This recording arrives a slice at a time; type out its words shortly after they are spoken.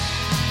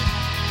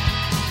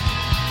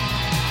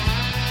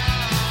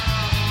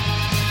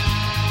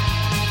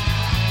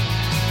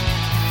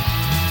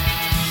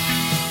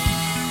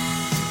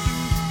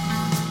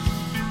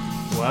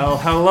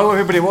hello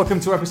everybody. Welcome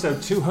to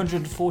episode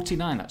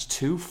 249. That's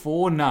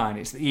 249.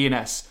 It's the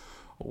ENS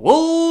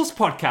Wolves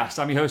podcast.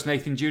 I'm your host,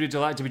 Nathan Judah.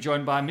 Delighted to be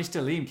joined by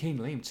Mr. Liam Keane.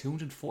 Liam,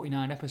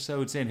 249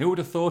 episodes in. Who would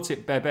have thought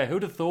it, Bebe? Who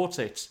would have thought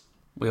it?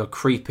 We are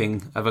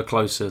creeping ever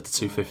closer to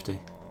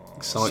 250.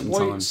 Exciting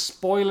times.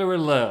 Spoiler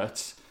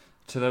alert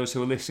to those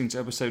who are listening to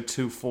episode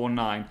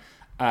 249.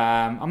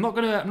 I'm not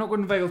going to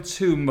unveil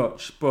too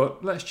much,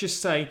 but let's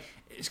just say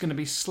it's going to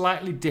be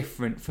slightly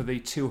different for the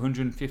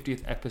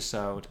 250th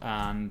episode,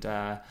 and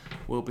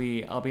I'll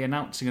be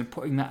announcing and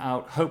putting that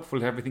out.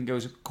 Hopefully, everything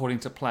goes according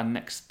to plan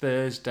next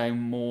Thursday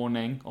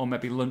morning, or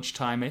maybe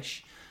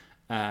lunchtime-ish,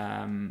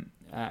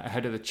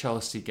 ahead of the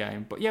Chelsea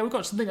game. But yeah, we've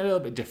got something a little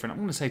bit different. I'm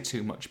not going to say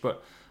too much,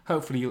 but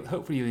hopefully you'll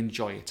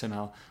enjoy it, and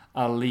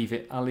I'll leave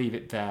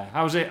it there.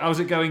 How's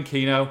it going,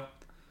 Kino?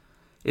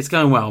 It's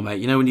going well,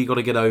 mate. You know when you got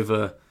to get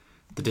over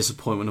the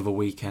disappointment of a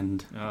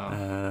weekend.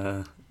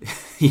 Oh.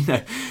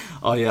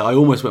 I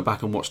almost went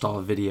back and watched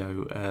our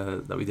video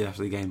that we did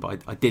after the game,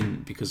 but I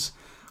didn't because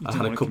I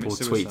had a couple of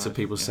tweets of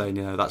people saying,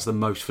 that's the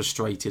most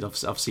frustrated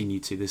I've seen you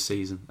two this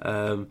season.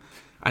 And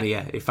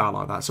yeah, it felt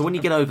like that. So when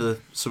you get over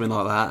something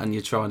like that and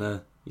you're trying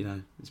to,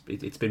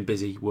 it's been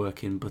busy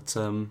working, but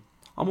I'm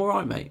all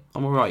right, mate.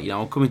 I'm all right.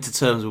 I'm coming to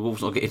terms with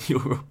Wolves not getting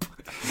Europe.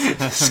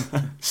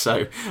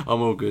 so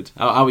I'm all good.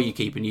 How are you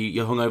keeping?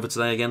 You're hungover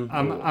today again?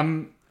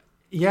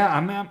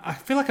 I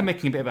feel like I'm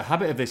making a bit of a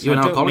habit of this. You're an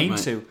alcoholic, mate.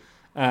 To.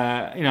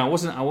 I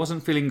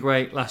wasn't feeling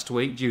great last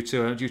week due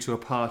to a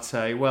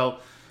party.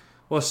 Well,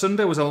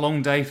 Sunday was a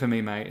long day for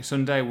me, mate.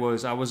 Sunday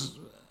was a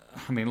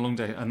long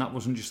day, and that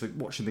wasn't just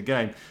watching the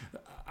game.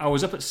 I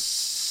was up at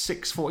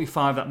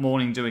 6:45 that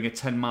morning doing a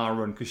 10-mile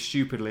run because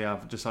stupidly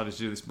I've decided to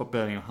do this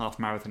Birmingham half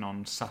marathon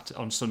on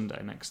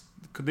Sunday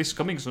this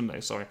coming Sunday.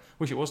 Sorry,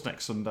 wish it was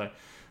next Sunday.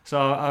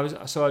 So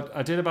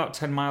I did about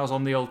 10 miles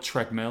on the old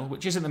treadmill,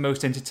 which isn't the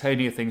most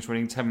entertaining of things,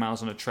 running 10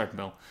 miles on a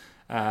treadmill.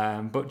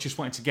 But just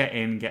wanted to get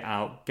in, get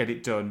out, get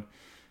it done.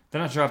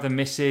 Then I drove the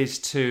missus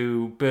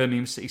to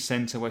Birmingham City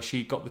Centre where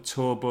she got the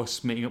tour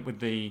bus, meeting up with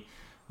the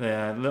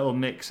little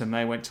mix, and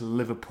they went to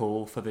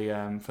Liverpool for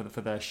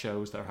their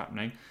shows that are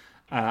happening.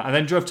 I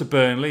then drove to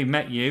Burnley,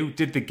 met you,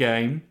 did the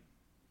game,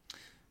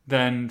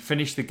 then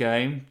finished the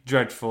game,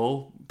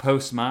 dreadful,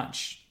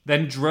 post-match.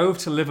 Then drove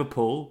to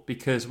Liverpool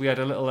because we had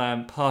a little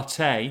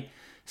party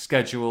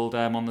scheduled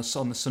on the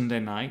Sunday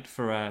night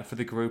for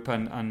the group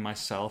and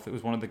myself. It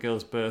was one of the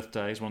girls'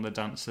 birthdays, one of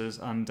the dancers,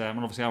 and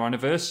obviously our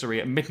anniversary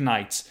at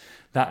midnight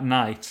that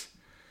night.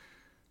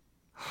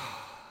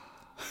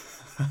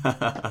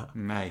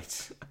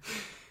 Mate,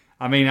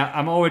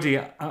 I'm already.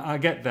 I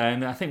get there,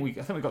 and I think we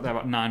got there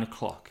about 9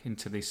 o'clock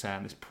into this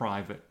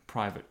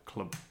private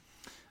club,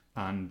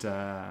 and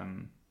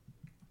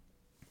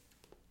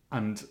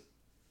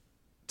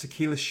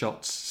tequila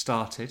shots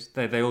started.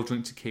 They all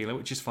drink tequila,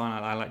 which is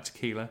fine. I like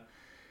tequila.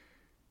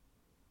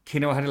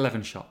 Kino had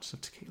 11 shots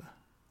of tequila.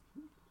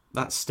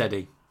 That's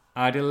steady.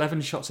 I had 11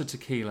 shots of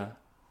tequila.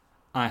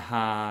 I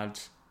had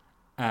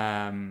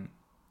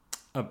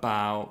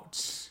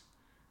about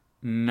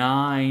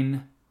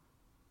 9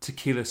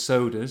 tequila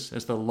sodas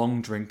as the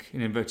long drink,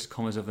 in inverted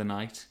commas, of the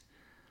night.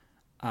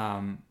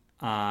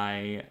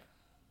 I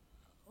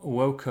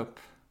woke up...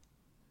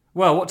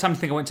 Well, what time do you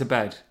think I went to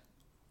bed?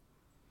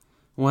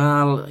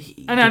 Well,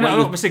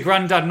 obviously,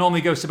 Grandad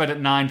normally goes to bed at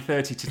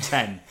 9:30 to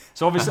 10.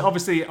 So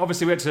obviously,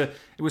 we had to.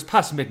 It was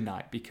past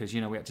midnight because we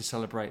had to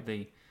celebrate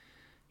we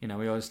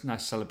always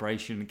nice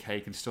celebration and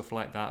cake and stuff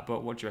like that.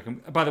 But what do you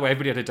reckon? By the way,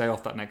 everybody had a day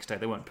off that next day.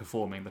 They weren't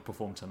performing. They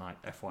performed tonight.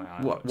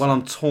 FYI. Well,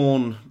 I'm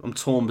torn. I'm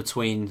torn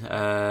between,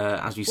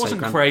 as you say, it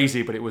wasn't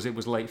crazy, but it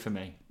was late for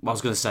me. I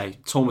was going to say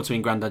torn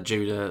between Grandad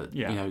Judah,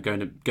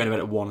 going to bed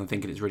at 1 and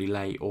thinking it's really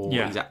late, or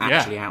he's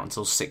actually out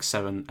until 6,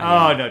 7.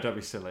 Oh no, don't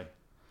be silly.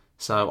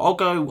 So I'll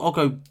go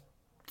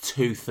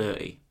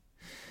 2:30.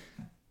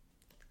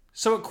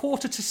 So at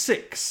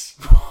 5:45.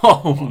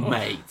 Oh,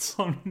 mate.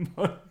 On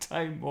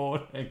Monday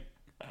morning.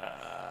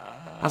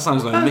 That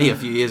sounds like me a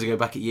few years ago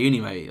back at uni,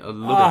 mate. I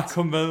love it. I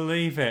couldn't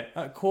believe it.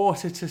 At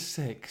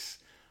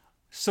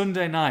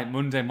 5:45.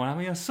 Monday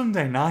morning. A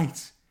Sunday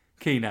night,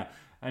 Kino.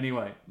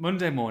 Anyway,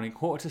 Monday morning,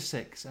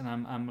 5:45,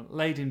 and I'm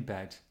laid in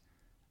bed.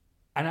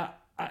 And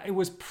it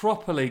was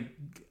properly...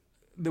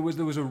 There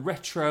was a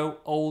retro,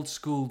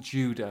 old-school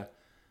Judah.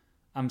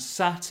 I'm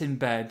sat in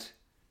bed,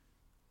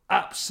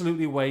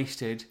 absolutely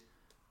wasted,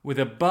 with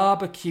a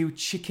barbecue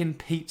chicken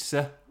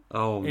pizza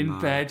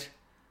bed,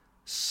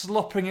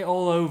 slopping it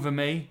all over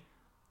me.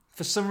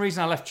 For some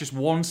reason, I left just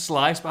one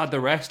slice, but I had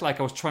the rest, like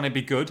I was trying to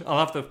be good.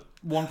 I'll have the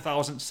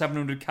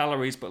 1,700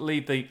 calories, but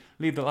leave the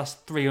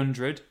last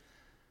 300.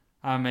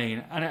 I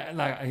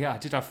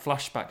did have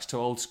flashbacks to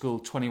old-school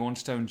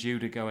 21-stone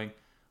Judah going,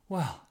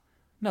 well...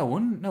 No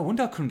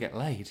wonder I couldn't get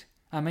laid.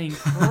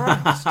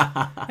 Christ.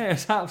 It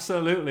was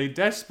absolutely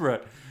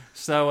desperate.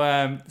 So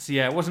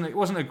it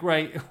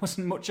wasn't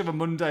much of a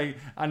Monday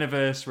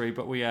anniversary,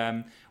 but we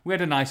had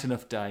a nice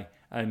enough day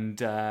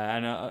and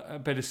a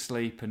bit of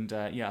sleep, and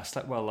I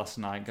slept well last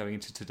night going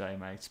into today,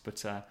 mate.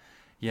 But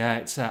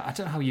it's I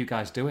don't know how you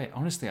guys do it.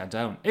 Honestly, I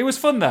don't. It was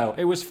fun though.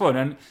 It was fun,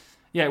 and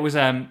Yeah,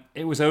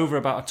 it was over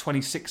about a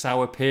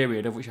 26-hour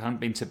period of which I hadn't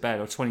been to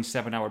bed, or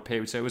 27-hour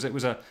period. So it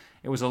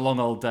was a long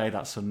old day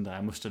that Sunday,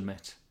 I must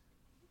admit.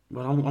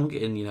 Well, I'm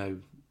getting, I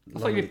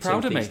thought you'd be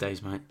proud of me these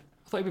days, mate.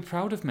 I thought you'd be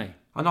proud of me.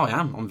 I know I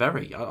am. I'm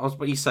very. I was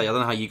what you say. I don't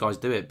know how you guys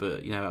do it,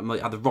 but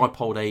at the ripe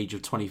old age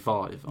of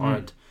 25, I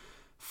had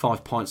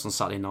 5 pints on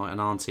Saturday night. An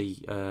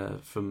auntie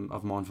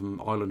of mine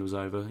from Ireland was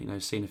over.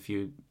 Seen a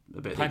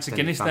bit. Pints of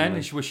Guinness.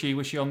 Family. Then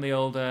was she on the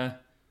old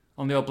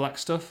black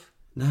stuff?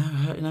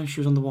 No, she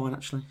was on the wine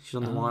actually. She's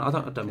on the wine. I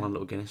don't mind a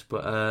little Guinness,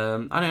 but I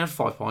only had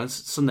 5 pints.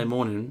 Sunday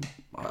morning,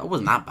 I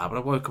wasn't that bad, but I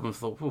woke up and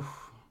thought, I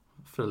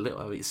feel a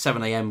little.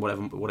 7 a.m.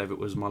 whatever it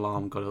was. My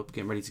alarm got up,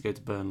 getting ready to go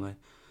to Burnley.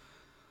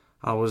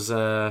 I was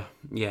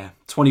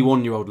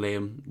 21-year-old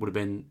Liam would have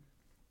been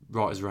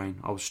right as rain.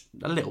 I was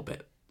a little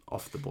bit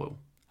off the boil.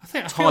 I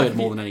feel tired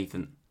more than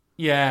anything.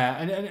 Yeah,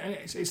 and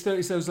it's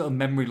those little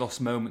memory loss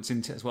moments,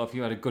 isn't it, as well? If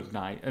you had a good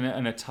night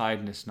and a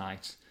tiredness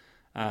night.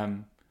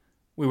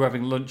 We were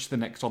having lunch the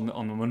next on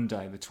the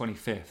Monday, the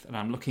 25th, and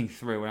I'm looking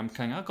through and I'm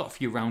going, I got a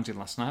few rounds in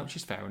last night, which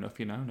is fair enough,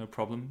 no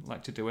problem.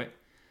 Like to do it.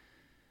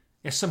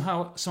 Yeah,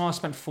 somehow I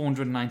spent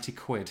 490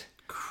 quid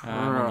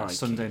on that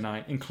Sunday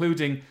night,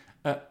 including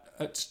at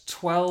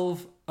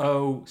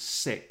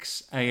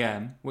 12:06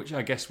 a.m., which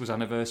I guess was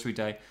anniversary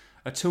day,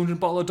 a 200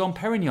 bottle of Dom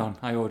Perignon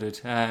I ordered,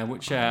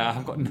 which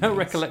I've got no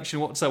recollection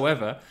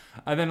whatsoever.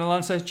 And then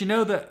Alan says, do you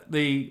know that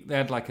they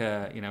had like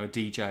a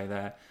DJ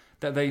there,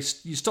 that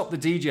you stopped the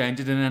DJ and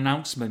did an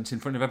announcement in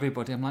front of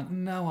everybody? I'm like,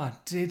 no, I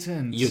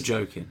didn't. You're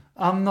joking.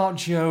 I'm not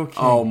joking.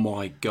 Oh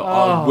my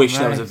God. I wish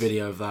there was a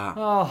video of that.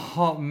 Oh,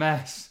 hot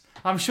mess.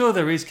 I'm sure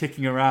there is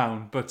kicking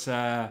around, but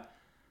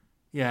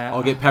yeah.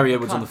 I'll get Perry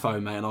Edwards on the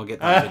phone, mate, and I'll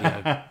get that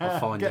video. I'll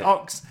find it.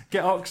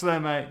 Get Ox there,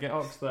 mate. Get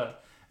Ox there.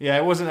 Yeah,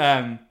 it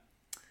wasn't.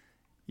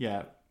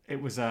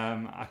 It was.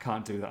 I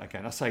can't do that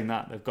again. I'm saying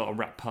that they've got a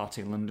rap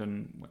party in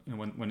London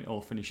when it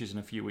all finishes in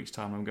a few weeks'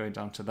 time. I'm going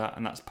down to that,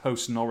 and that's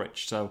post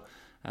Norwich. So,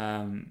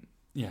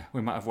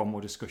 we might have one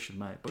more discussion,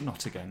 mate, but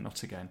not again.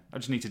 I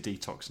just need to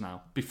detox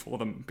now before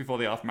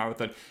the half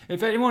marathon.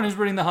 If anyone is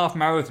running the half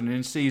marathon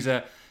and sees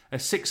a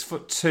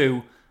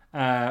 6'2",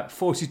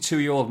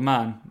 42-year-old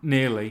man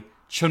nearly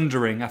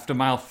chundering after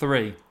mile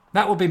 3,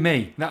 that will be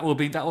me. That will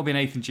be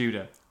Nathan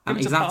Judah. And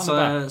is that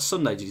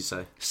Sunday, did you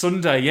say?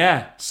 Sunday,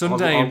 yeah.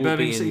 Sunday in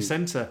Birmingham City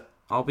Centre.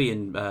 I'll be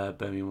in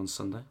Birmingham on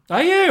Sunday.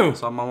 Are you?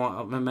 So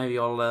maybe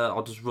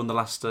I'll just run the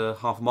last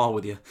half mile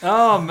with you.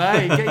 Oh,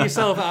 mate, get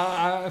yourself.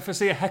 If I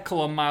see a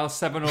heckle on mile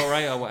 7 or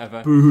 8 or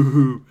whatever.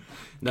 Boo.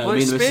 No, well,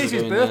 it's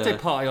Spears' birthday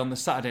party on the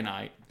Saturday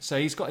night, so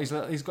he's got a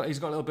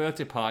little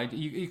birthday party. Are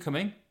you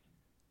coming?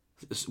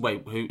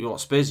 Wait, what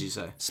Spears? You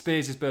say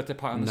Spears' birthday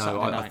party on the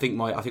Saturday night?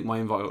 I think my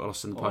invite got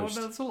lost in the post.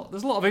 There's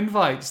a lot of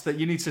invites that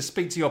you need to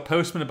speak to your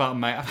postman about,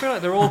 mate. I feel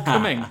like they're all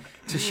coming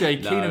to Shay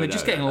Keen and they're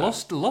just getting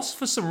lost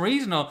for some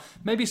reason, or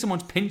maybe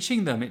someone's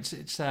pinching them.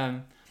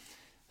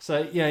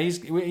 So yeah,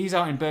 he's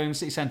out in Birmingham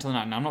City Centre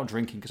tonight. Now I'm not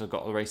drinking because I've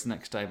got the race the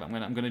next day, but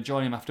I'm going to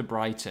join him after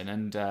Brighton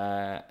and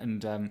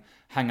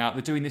hang out.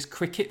 They're doing this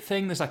cricket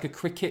thing. There's like a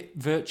cricket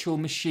virtual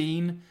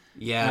machine.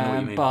 Yeah, I know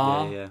what you mean.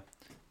 Bar. Yeah.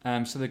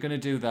 So they're going to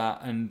do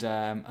that, and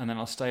then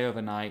I'll stay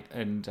overnight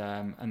and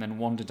then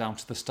wander down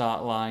to the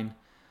start line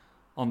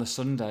on the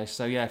Sunday.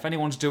 So yeah, if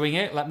anyone's doing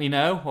it, let me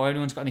know. Or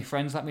anyone's got any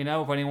friends, let me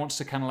know. If anyone wants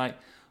to kind of like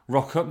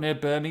rock up near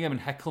Birmingham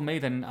and heckle me,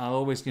 then I'll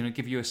always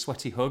give you a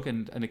sweaty hug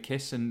and a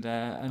kiss and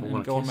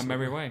go on my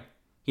merry way.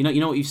 You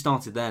know what you've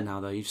started there now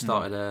though. You've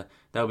started.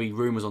 There'll be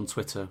rumours on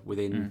Twitter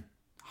within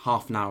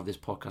half an hour of this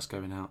podcast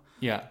going out.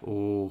 Yeah.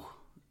 Oh,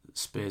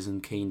 Spears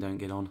and Keane don't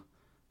get on.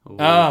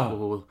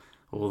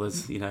 Or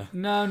there's,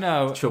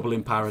 no trouble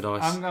in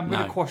paradise. I'm going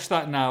to quash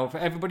that now. For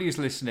everybody who's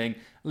listening,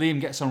 Liam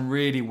gets on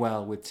really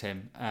well with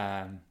Tim.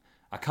 I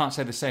can't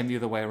say the same the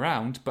other way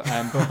around, but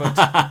no,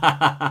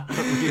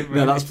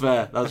 that's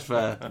fair. That's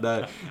fair.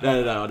 No.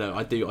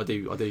 I do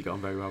get on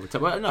very well with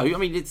Tim. Well, no, I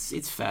mean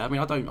it's fair. I mean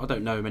I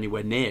don't know him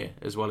anywhere near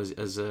as well as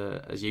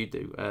you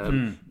do.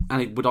 And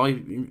would I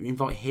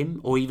invite him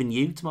or even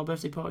you to my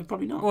birthday party?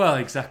 Probably not. Well,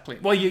 exactly.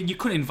 Well, you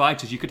couldn't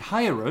invite us. You could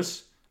hire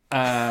us.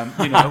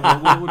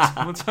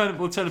 We'll turn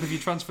up if you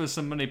transfer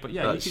some money, but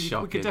yeah, we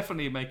could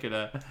definitely make it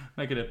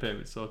an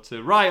appearance or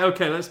two. Right,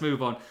 okay, let's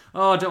move on.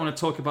 Oh, I don't want to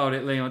talk about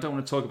it, Liam. I don't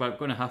want to talk about it.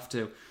 We're going to have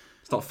to.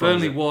 It's not fun.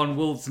 Burnley 1,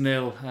 Wolves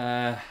 0.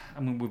 I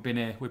mean, we've been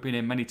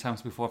here many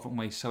times before, haven't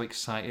we? So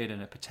excited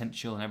and a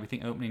potential and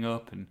everything opening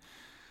up, and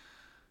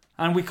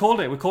we called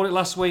it. We called it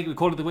last week. We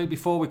called it the week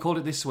before. We called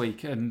it this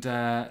week, and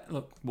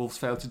look, Wolves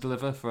failed to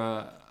deliver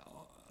for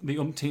the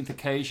umpteenth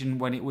occasion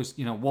when it was,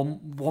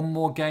 one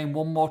more game,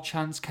 one more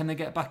chance. Can they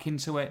get back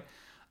into it?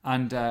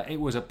 And it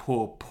was a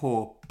poor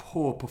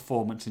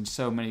performance in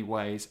so many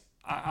ways.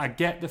 I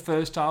get the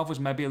first half was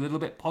maybe a little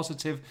bit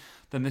positive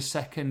than the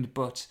second,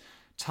 but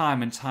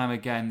time and time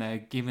again they're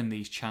given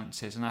these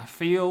chances. And I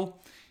feel,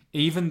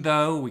 even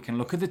though we can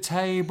look at the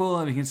table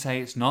and we can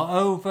say it's not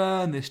over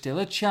and there's still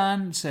a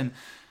chance, and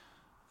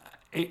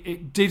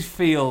it did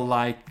feel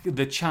like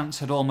the chance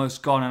had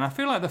almost gone. And I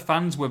feel like the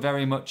fans were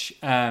very much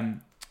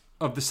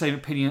of the same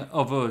opinion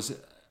of us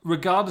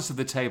regardless of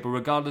the table,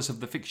 regardless of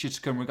the fixture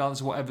to come,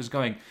 regardless of whatever's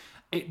going,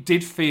 it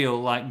did feel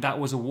like that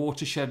was a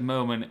watershed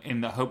moment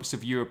in the hopes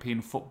of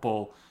European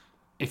football.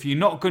 If you're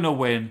not going to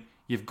win,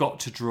 you've got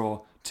to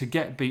draw. To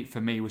get beat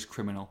for me was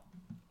criminal.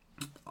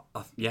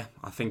 Yeah,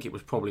 I think it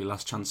was probably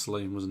last chance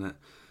saloon, wasn't it?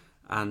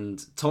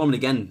 And time and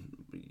again,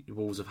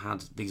 Wolves have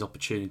had these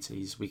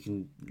opportunities. We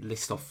can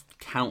list off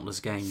countless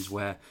games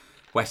where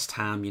West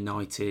Ham,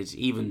 United,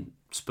 even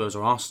Spurs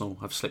or Arsenal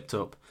have slipped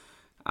up,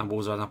 and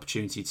Wolves had an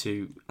opportunity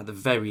to, at the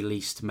very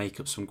least, make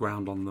up some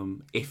ground on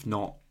them, if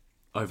not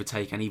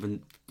overtake and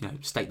even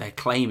stake their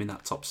claim in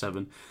that top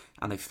 7,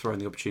 and they've thrown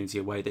the opportunity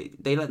away.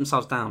 They let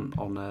themselves down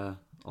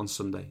on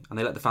Sunday, and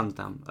they let the fans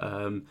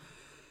down.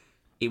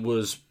 It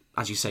was,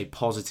 as you say,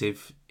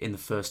 positive in the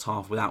first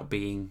half without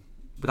being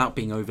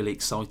overly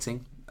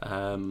exciting.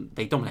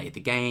 They dominated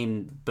the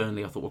game.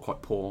 Burnley, I thought, were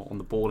quite poor on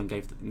the ball and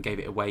gave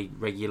it away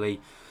regularly.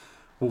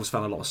 Wolves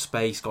found a lot of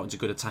space, got into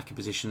good attacking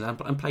positions,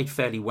 and played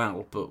fairly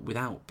well, but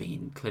without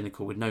being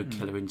clinical, with no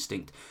killer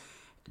instinct.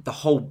 The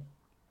whole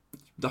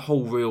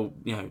real,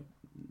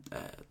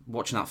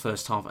 watching that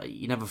first half,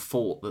 you never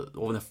thought that,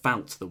 or never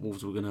felt that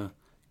Wolves were going to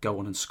go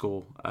on and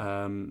score.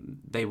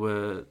 They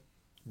were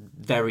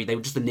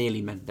just the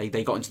nearly men.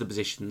 They got into the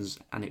positions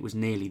and it was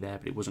nearly there,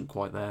 but it wasn't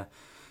quite there.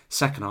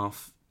 Second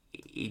half,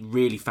 it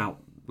really felt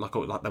like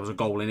there was a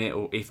goal in it,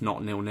 or if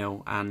not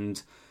 0-0.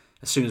 And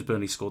as soon as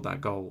Burnley scored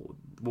that goal,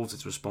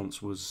 Wolves'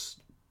 response was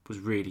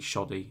really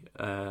shoddy.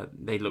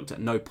 They looked at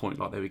no point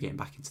like they were getting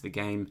back into the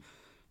game.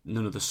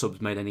 None of the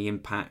subs made any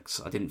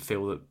impacts. I didn't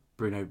feel that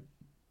Bruno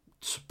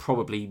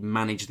probably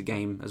managed the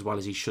game as well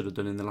as he should have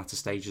done in the latter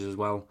stages as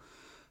well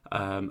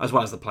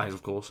as the players,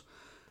 of course.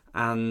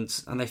 And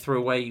they threw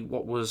away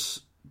what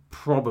was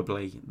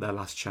probably their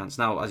last chance.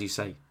 Now, as you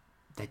say,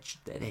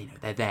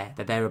 they're there.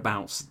 They're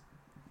thereabouts.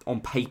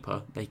 On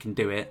paper, they can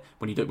do it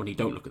when you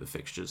don't look at the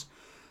fixtures.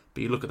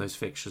 But you look at those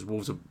fixtures,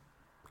 Wolves are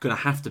going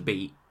to have to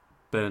beat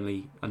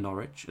Brighton and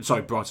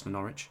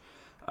Norwich.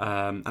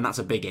 And that's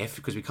a big if,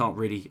 because we can't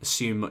really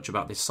assume much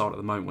about this side at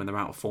the moment when they're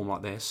out of form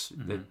like this.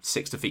 Mm-hmm. They're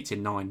 6 defeats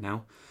in 9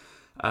 now.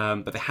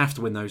 But they have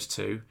to win those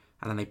 2,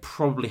 and then they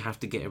probably have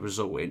to get a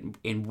result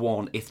in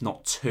 1, if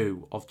not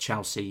 2, of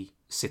Chelsea,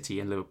 City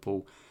and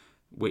Liverpool,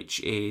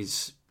 which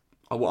is,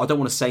 I don't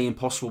want to say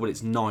impossible, but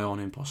it's nigh on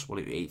impossible.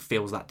 It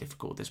feels that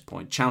difficult at this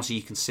point. Chelsea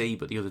you can see,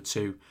 but the other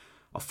 2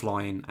 are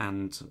flying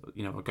and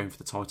are going for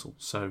the title.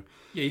 So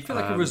yeah, you feel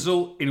like a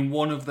result in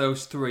one of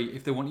those 3,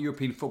 if they want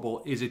European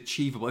football, is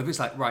achievable. If it's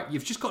like, right,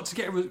 you've just got to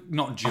get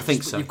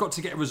you've got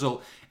to get a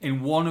result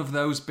in one of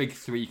those big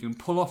 3. You can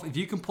pull off, if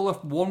you can pull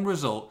off one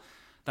result,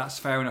 that's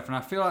fair enough. And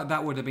I feel like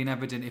that would have been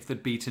evident if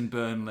they'd beaten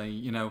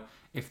Burnley.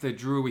 If they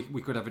drew,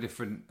 we could have a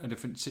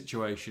different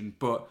situation.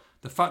 But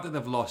the fact that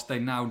they've lost, they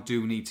now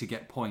do need to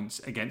get points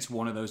against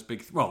one of those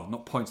big. Well,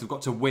 not points. They've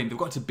got to win. They've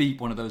got to beat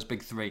one of those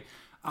big 3.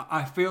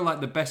 I feel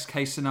like the best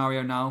case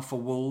scenario now for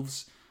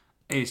Wolves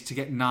is to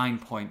get 9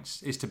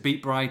 points, is to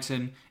beat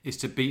Brighton, is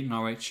to beat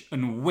Norwich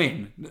and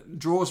win.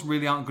 Draws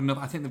really aren't good enough.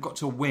 I think they've got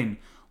to win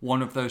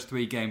one of those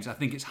 3 games. I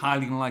think it's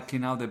highly unlikely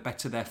now they're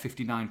better their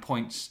 59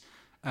 points.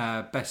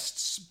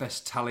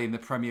 Best tally in the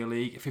Premier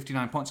League.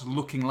 59 points,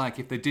 looking like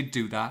if they did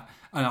do that,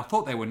 and I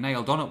thought they were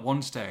nailed on at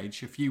one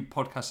stage a few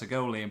podcasts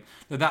ago, Liam,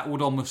 that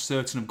would almost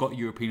certain have got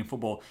European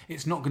football.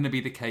 It's not going to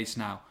be the case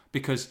now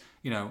because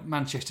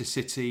Manchester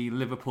City,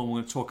 Liverpool. We're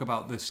going to talk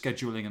about the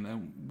scheduling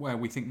and where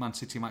we think Man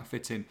City might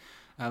fit in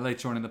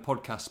later on in the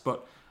podcast,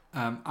 but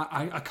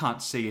I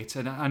can't see it.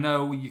 And I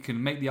know you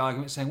can make the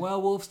argument saying,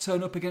 well, Wolves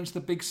turn up against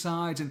the big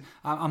sides, and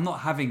I'm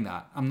not having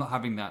that.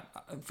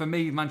 For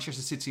me,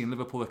 Manchester City and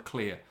Liverpool are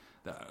clear.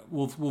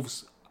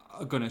 Wolves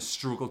are going to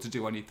struggle to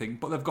do anything,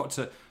 but they've got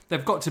to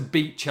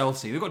beat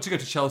Chelsea. They've got to go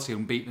to Chelsea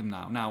and beat them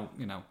now. Now,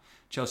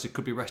 Chelsea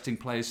could be resting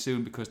players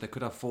soon because they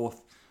could have top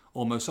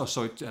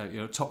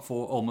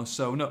 4 almost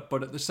sewn up.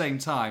 But at the same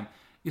time,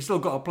 you still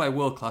got to play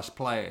world-class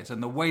players,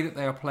 and the way that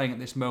they are playing at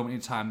this moment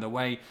in time, the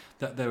way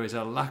that there is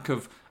a lack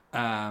of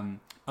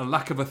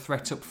a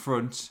threat up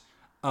front,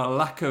 a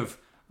lack of,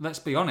 let's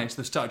be honest,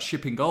 they've started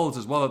shipping goals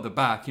as well at the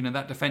back.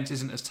 That defence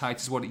isn't as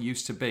tight as what it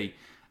used to be.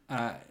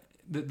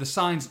 The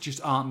signs just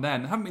aren't there,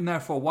 and they haven't been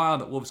there for a while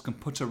that Wolves can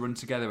put a run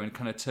together and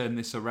kind of turn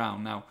this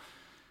around. Now,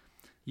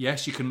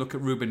 yes, you can look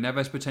at Ruben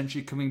Neves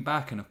potentially coming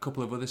back and a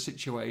couple of other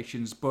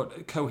situations,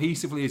 but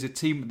cohesively as a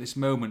team at this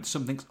moment,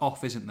 something's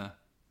off, isn't there?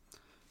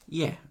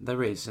 Yeah,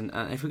 there is. And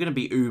if we're going to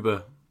be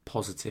uber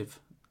positive,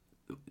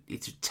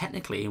 it's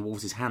technically in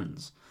Wolves'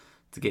 hands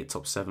to get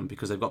top 7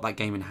 because they've got that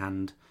game in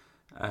hand,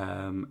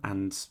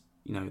 and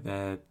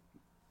they've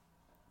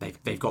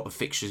got the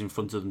fixtures in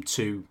front of them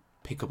to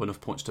pick up enough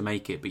points to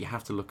make it. But you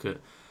have to look at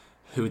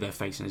who they're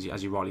facing,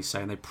 as you rightly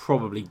say, and they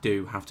probably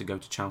do have to go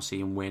to Chelsea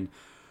and win,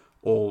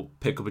 or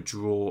pick up a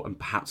draw and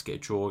perhaps get a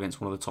draw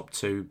against one of the top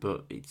 2.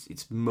 But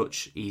it's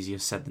much easier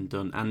said than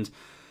done. And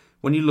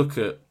when you look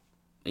at,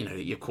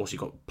 of course,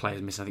 you've got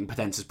players missing. I think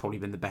Podence's probably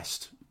been the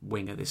best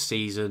winger this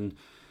season.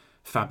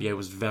 Fabio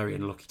was very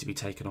unlucky to be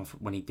taken off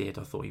when he did.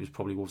 I thought he was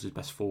probably Wolves'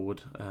 best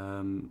forward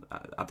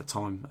at the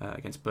time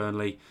against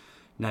Burnley.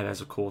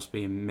 Neves, of course,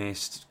 being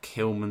missed.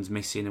 Kilman's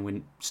missing, and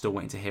we're still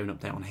waiting to hear an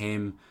update on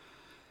him.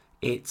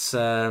 It's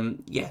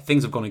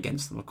things have gone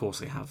against them. Of course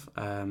they have,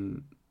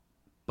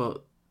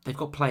 but they've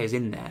got players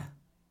in there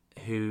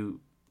who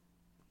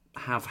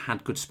have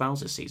had good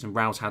spells this season.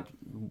 Raul's had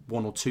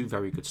 1 or 2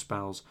 very good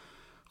spells.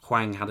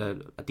 Hwang had a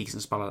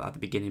decent spell at the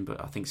beginning, but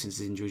I think since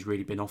his injury, he's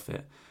really been off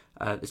it.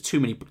 There's too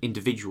many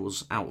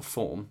individuals out of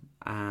form,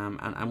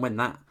 and when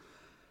that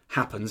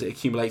happens, it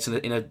accumulates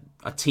in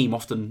a team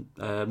often,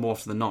 more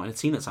often than not, in a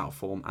team that's out of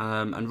form.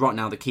 And right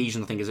now, the Keys,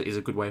 I think, is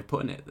a good way of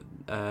putting it.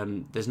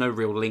 There's no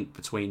real link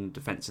between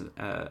defence and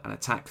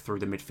attack through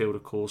the midfield,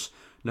 of course.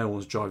 No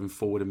one's driving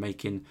forward and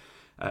making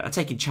and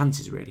taking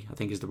chances, really, I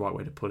think is the right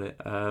way to put it.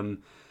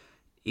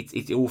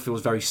 It all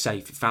feels very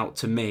safe. It felt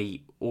to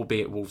me,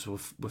 albeit Wolves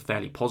were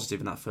fairly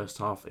positive in that first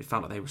half, it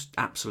felt like they were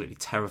absolutely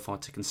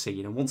terrified to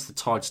concede. And once the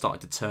tide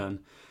started to turn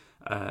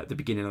at the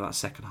beginning of that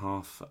second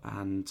half,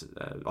 and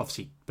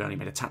obviously Burnley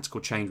made a tactical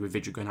change with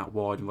Vidra going out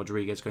wide and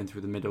Rodriguez going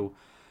through the middle.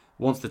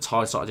 Once the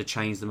tide started to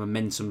change, the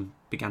momentum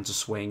began to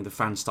swing, the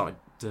fans started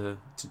to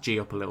G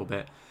up a little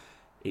bit.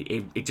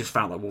 It just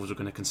felt like Wolves were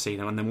going to concede.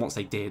 And then once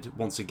they did,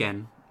 once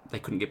again, they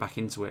couldn't get back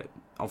into it.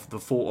 Of the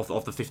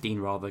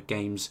 15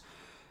 games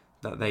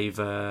that they've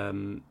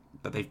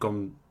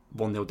gone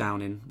 1-0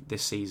 down in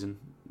this season,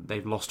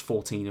 they've lost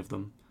 14 of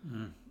them.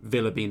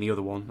 Villa being the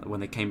other one, when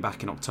they came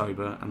back in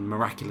October and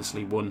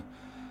miraculously won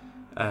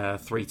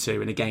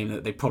 3-2 in a game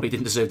that they probably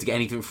didn't deserve to get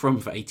anything from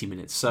for 80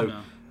 minutes. So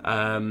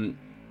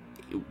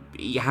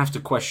you have to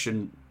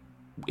question,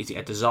 is it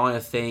a desire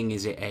thing?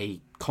 Is it a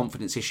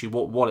confidence issue?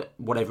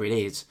 Whatever it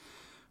is,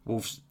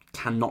 Wolves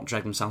cannot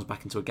drag themselves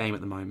back into a game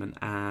at the moment.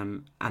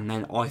 And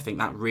then I think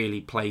that really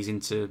plays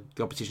into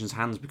the opposition's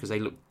hands, because they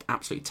look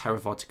absolutely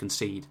terrified to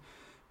concede.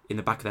 In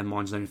the back of their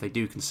minds, knowing if they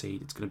do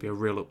concede, it's going to be a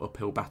real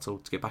uphill battle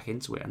to get back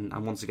into it. And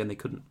once again, they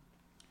couldn't.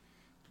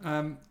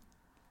 So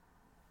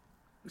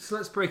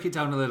let's break it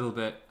down a little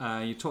bit.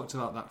 You talked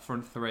about that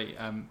front three.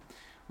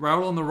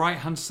 Raul on the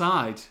right-hand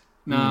side.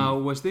 Now,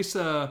 was this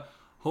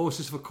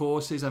horses for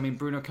courses? I mean,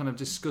 Bruno kind of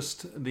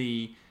discussed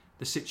the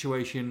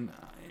situation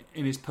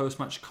in his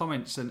post-match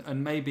comments,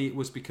 and maybe it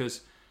was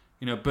because,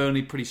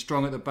 Burnley pretty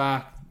strong at the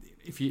back.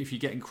 If you're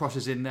getting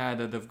crosses in there,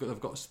 they've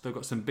got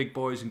some big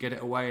boys and get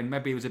it away, and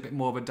maybe it was a bit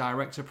more of a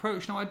direct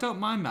approach. Now, I don't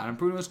mind that, and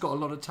Bruno's got a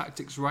lot of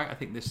tactics right, I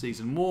think, this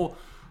season,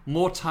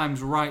 more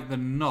times right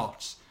than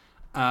not.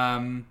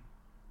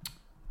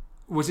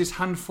 Was his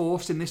hand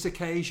forced in this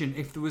occasion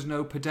if there was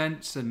no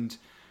Podence? And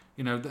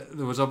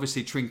there was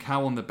obviously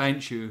Trincao on the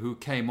bench who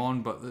came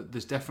on, but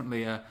there's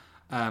definitely a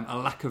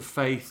lack of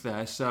faith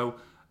there. So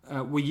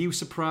were you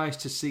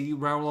surprised to see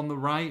Raul on the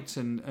right?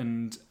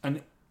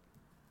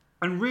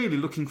 And really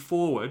looking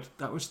forward,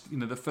 that was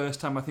the first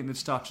time I think they'd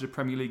started a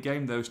Premier League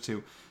game, those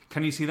two.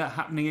 Can you see that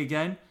happening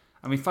again?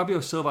 I mean,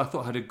 Fabio Silva I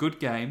thought had a good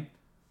game,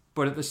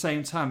 but at the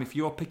same time, if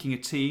you're picking a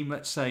team,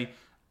 let's say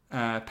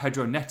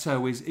Pedro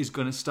Neto is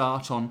going to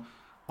start on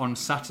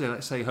Saturday,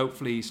 let's say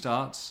hopefully he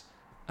starts,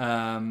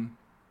 then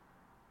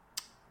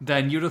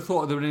you'd have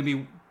thought there would only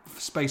be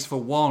space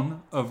for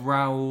one of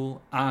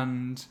Raul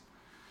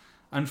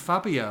and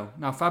Fabio.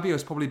 Now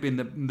Fabio's probably been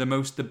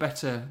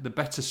the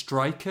better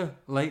striker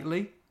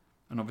lately.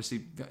 And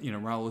obviously,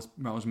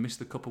 Raul's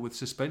missed a couple with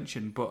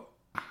suspension, but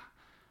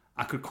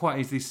I could quite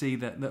easily see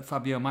that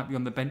Fabio might be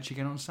on the bench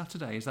again on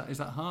Saturday. Is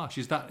that harsh?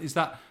 Is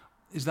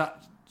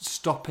that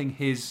stopping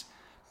his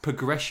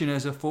progression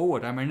as a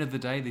forward? I mean, at the end of the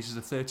day, this is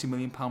a £30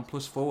 million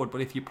plus forward.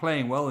 But if you're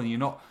playing well and you're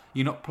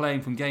not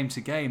playing from game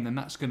to game, then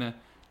that's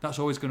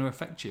always going to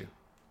affect you.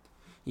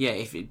 Yeah,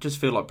 if it does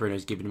feel like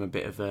Bruno's giving him a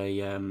bit of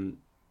a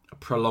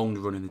prolonged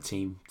run in the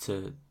team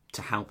to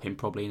help him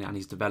probably and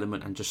his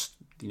development, and just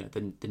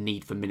the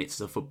need for minutes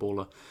as a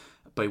footballer.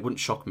 But it wouldn't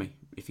shock me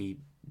if he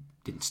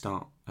didn't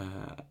start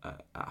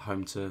at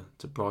home to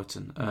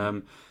Brighton.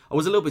 I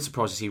was a little bit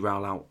surprised to see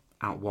Raul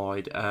out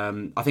wide.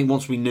 I think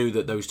once we knew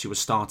that those two were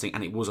starting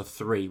and it was a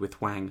 3 with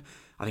Hwang,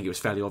 I think it was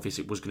fairly obvious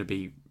it was going to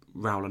be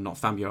Raul and not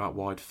Fabio out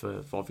wide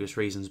for obvious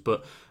reasons.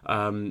 But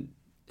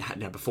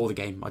before the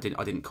game, I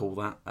didn't call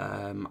that.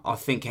 I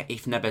think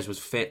if Neves was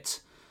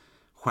fit,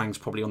 Hwang's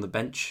probably on the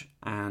bench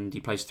and he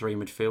plays 3 in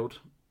midfield.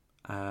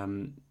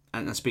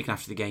 And speaking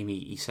after the game,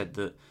 he said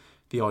that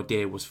the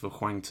idea was for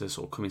Hwang to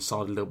sort of come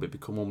inside a little bit,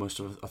 become almost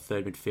a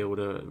third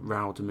midfielder,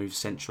 Raul to move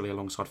centrally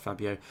alongside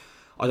Fabio.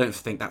 I don't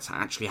think that's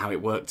actually how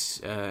it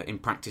worked in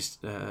practice.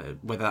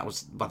 Whether that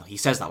was, he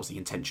says that was the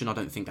intention. I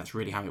don't think that's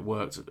really how it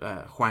worked.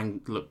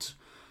 Hwang looked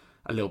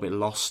a little bit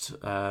lost,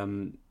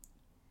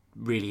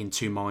 really in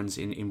two minds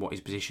in what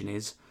his position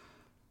is.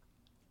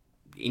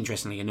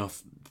 Interestingly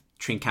enough,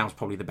 Trincao's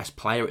probably the best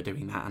player at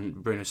doing that,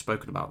 and Bruno's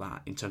spoken about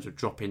that in terms of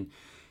dropping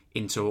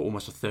into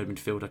almost a third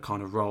midfielder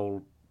kind of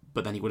role,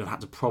 but then he would have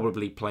had to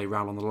probably play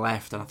Raul on the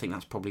left, and I think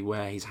that's probably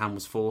where his hand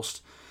was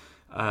forced.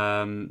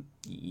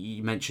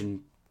 You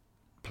mentioned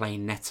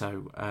playing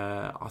Neto.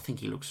 I think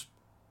he looks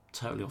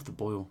totally off the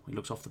boil. He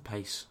looks off the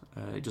pace.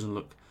 It doesn't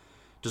look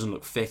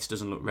fit,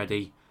 doesn't look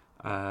ready.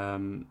 I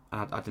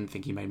didn't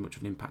think he made much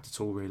of an impact at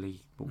all,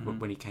 really,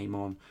 when he came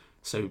on.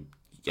 So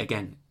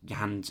again, your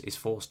hand is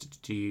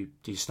forced. Do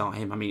you start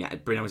him? I mean,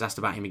 Bruno was asked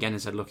about him again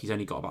and said, look, he's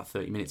only got about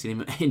 30 minutes in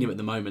him at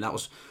the moment. That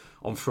was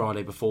on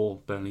Friday before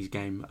Burnley's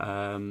game.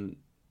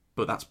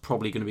 But that's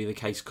probably going to be the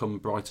case come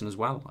Brighton as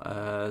well.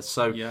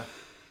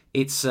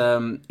 It's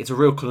a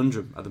real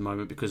conundrum at the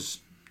moment because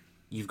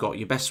you've got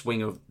your best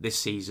winger of this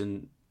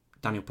season,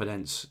 Daniel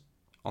Podence,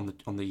 in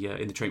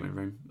the treatment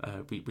room.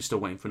 We're still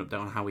waiting for an update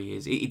on how he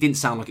is. It didn't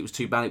sound like it was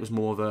too bad. It was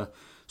more of a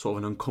sort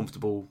of an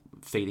uncomfortable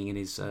feeling in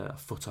his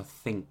foot, I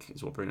think,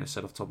 is what Bruno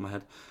said off the top of my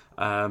head.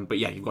 But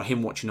yeah, you've got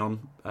him watching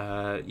on.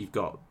 You've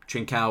got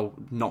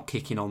Trincao not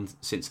kicking on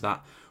since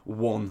that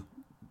one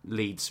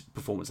Leeds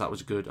performance. That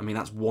was good. I mean,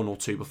 that's 1 or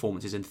 2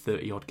 performances in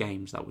 30-odd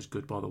games. That was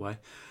good, by the way.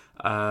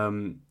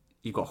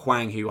 You've got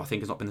Hwang, who I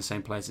think has not been the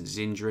same player since his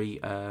injury.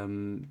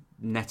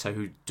 Neto,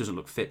 who doesn't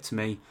look fit to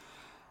me.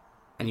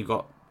 And you've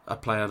got a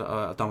player,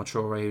 Adama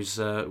Traore, who's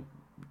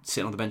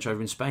sitting on the bench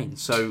over in Spain.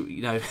 So,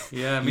 Yeah,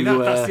 I mean,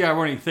 that's the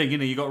ironic thing.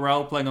 You've got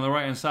Raul playing on the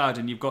right-hand side,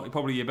 and you've got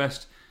probably your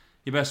best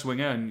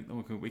winger,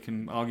 and we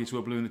can argue to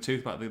a blue in the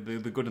tooth about the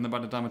good and the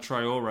bad of Adama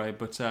Traore,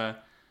 but,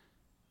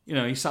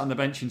 he sat on the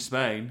bench in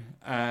Spain.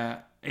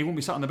 He won't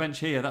be sat on the bench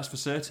here, that's for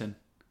certain.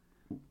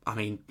 I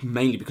mean,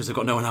 mainly because they've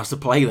got no one else to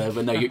play there.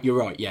 But no, you're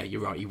right. Yeah,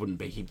 you're right. He wouldn't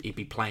be. He'd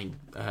be playing,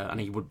 and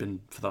he would have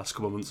been for the last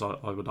couple of months,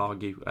 I would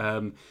argue.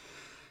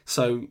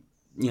 So,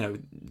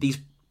 these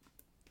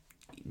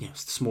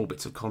small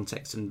bits of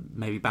context and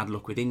maybe bad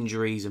luck with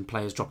injuries and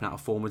players dropping out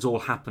of form, it's all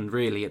happened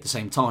really at the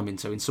same time. And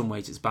so in some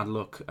ways it's bad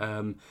luck.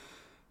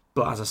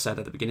 But as I said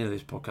at the beginning of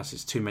this podcast,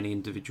 it's too many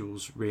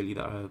individuals really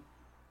that are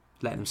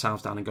letting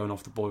themselves down and going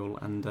off the boil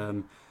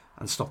and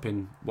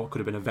stopping what could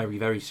have been a very,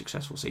 very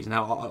successful season.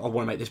 Now, I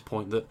want to make this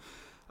point that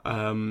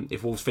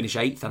if Wolves finish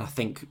 8th, and I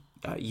think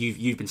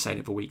you've been saying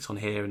it for weeks on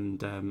here,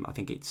 and I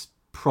think it's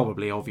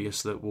probably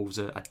obvious that Wolves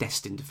are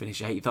destined to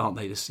finish 8th, aren't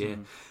they, this year?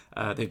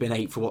 They've been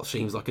 8th for what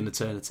seems like an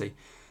eternity.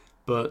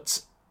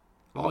 But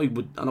I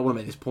want to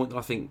make this point that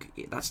I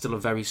think that's still a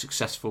very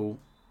successful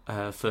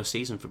first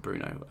season for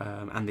Bruno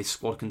and this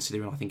squad,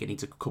 considering I think it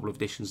needs a couple of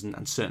additions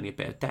and certainly a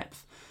bit of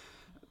depth.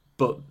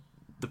 But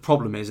the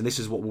problem is, and this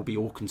is what will be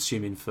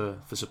all-consuming for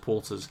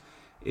supporters,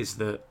 is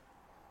that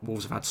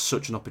Wolves have had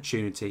such an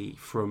opportunity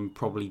from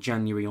probably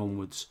January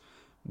onwards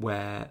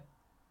where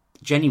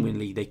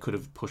genuinely they could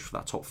have pushed for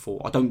that top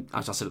 4.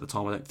 As I said at the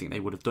time, I don't think they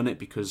would have done it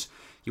because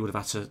you would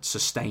have had to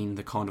sustain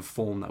the kind of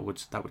form that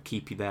would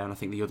keep you there, and I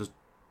think the other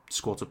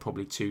squads are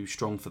probably too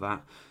strong for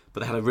that.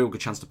 But they had a real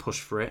good chance to push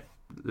for it,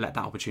 let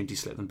that opportunity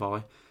slip them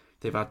by.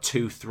 They've had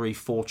 2, 3,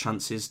 4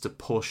 chances to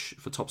push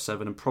for top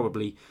 7 and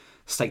probably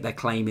stake their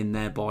claim in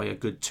there by a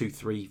good 2,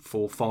 3,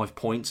 4, 5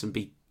 points and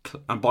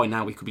by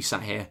now we could be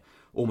sat here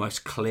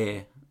almost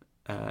clear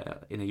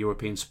in a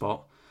European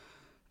spot,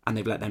 and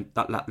they've let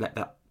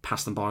that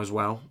pass them by as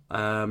well.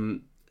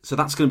 So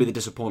that's going to be the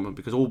disappointment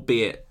because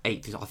albeit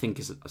 8th, I think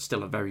is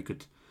still a very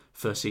good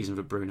first season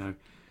for Bruno.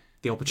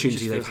 The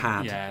opportunity they've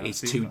had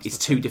is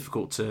too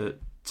difficult to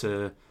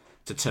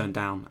turn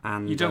down,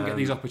 and you don't get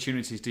these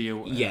opportunities, do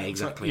you? Yeah,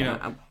 exactly.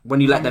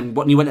 When you let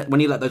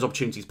those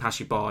opportunities pass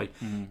you by,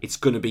 it's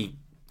going to be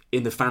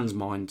in the fans'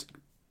 mind,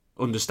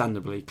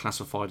 understandably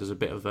classified as a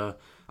bit of a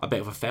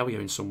failure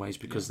in some ways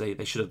because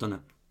they should have done it.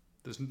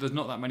 There's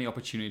not that many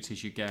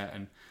opportunities you get,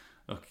 and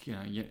look,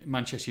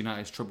 Manchester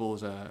United's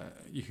troubles.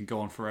 You can go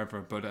on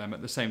forever, but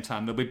at the same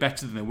time, they'll be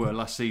better than they were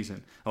last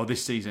season or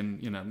this season.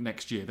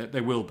 Next year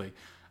they will be.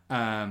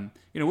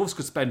 Wolves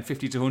could spend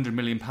 £50 to £100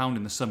 million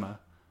in the summer.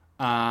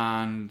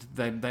 And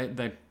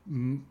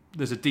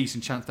there's a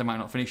decent chance they might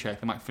not finish 8th.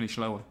 They might finish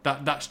lower.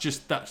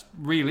 That's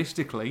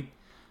realistically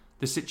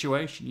the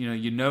situation.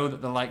 You know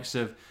that the likes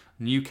of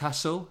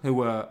Newcastle, who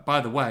were,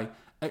 by the way,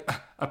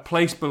 a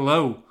place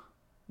below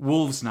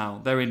Wolves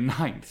now. They're in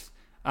 9th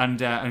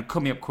and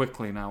coming up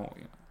quickly now.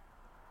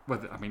 I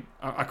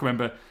can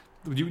remember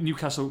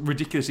Newcastle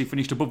ridiculously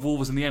finished above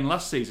Wolves in the end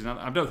last season.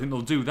 I don't think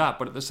they'll do that,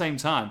 but at the same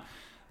time,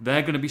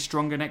 they're going to be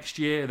stronger next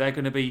year. They're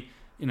going to be,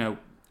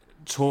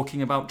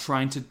 talking about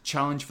trying to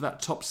challenge for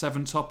that top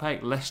 7, top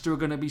 8. Leicester are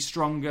going to be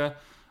stronger.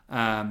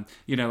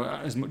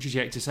 As much as you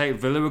hate to say it,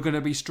 Villa are going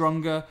to be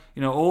stronger.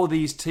 All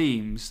these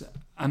teams,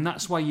 and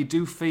that's why you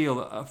do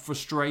feel a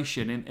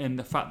frustration in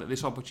the fact that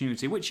this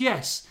opportunity, which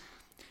yes,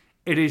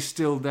 it is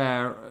still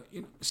there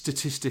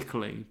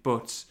statistically,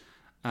 but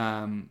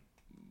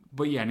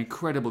yeah, an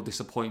incredible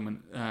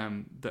disappointment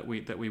that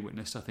we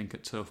witnessed. I think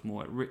at Turf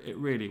Moor, it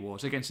really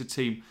was against a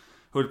team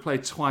who had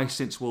played twice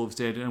since Wolves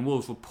did, and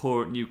Wolves were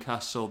poor at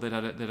Newcastle. They'd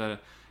had a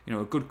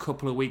good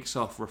couple of weeks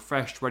off,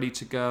 refreshed, ready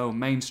to go,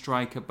 main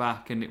striker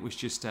back, and it was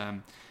just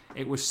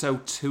it was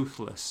so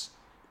toothless.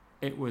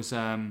 It was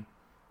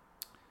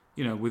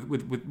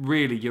with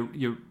really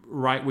your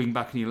right wing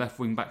back and your left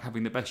wing back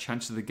having the best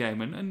chance of the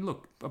game, and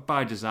look,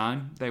 by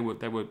design they were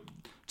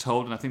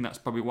told, and I think that's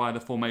probably why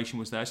the formation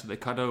was there, so they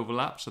cut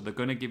overlap, so they're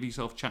going to give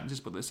yourself chances,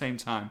 but at the same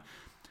time,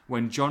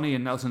 when Johnny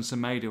and Nelson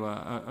Semedo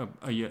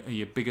are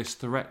your biggest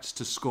threats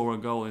to score a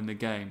goal in the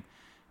game,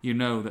 you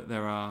know that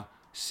there are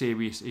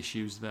serious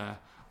issues there.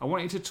 I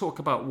want you to talk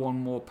about one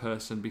more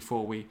person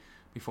before we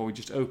before we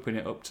just open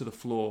it up to the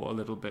floor a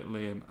little bit,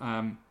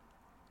 Liam.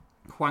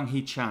 Hwang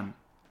Hee-chan,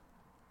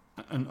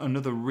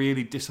 another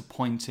really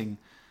disappointing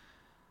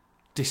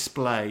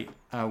display.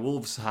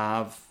 Wolves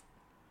have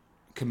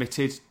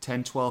committed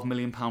 £10-12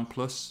 million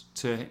plus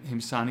to him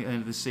signing at the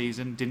end of the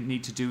season. Didn't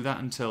need to do that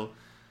until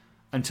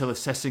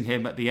assessing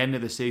him at the end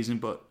of the season,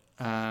 but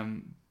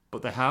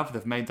they have.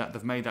 They've made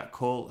that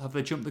call. Have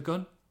they jumped the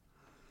gun?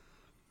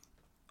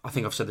 I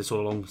think I've said this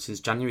all along since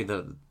January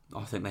that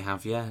I think they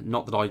have. Yeah,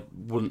 not that I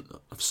wouldn't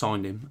have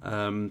signed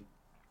him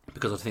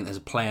because I think there's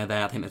a player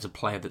there. I think there's a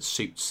player that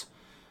suits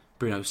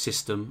Bruno's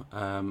system,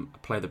 a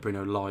player that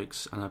Bruno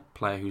likes, and a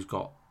player who's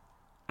got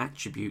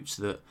attributes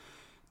that.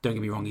 Don't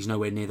get me wrong, he's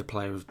nowhere near the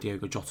player of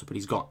Diogo Jota, but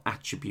he's got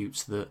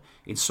attributes that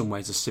in some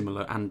ways are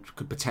similar and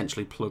could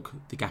potentially plug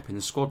the gap in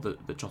the squad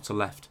that Jota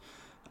left.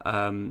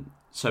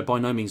 So by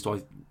no means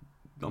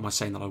am I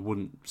saying that I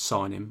wouldn't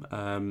sign him,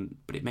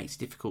 but it makes it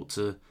difficult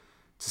to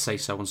say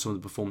so on some of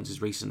the performances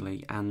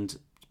recently, and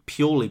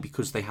purely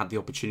because they had the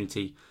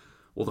opportunity,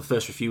 or the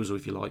first refusal,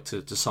 if you like,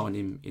 to sign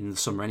him in the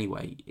summer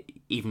anyway,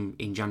 even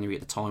in January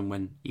at the time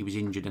when he was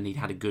injured and he'd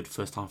had a good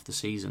first half of the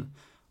season.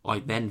 I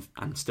then,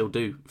 and still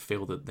do,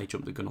 feel that they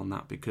jumped the gun on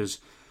that because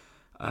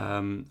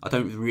I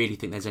don't really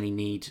think there's any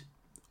need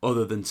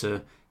other than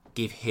to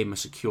give him a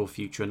secure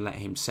future and let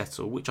him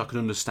settle, which I can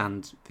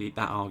understand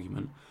that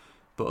argument.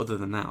 But other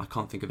than that, I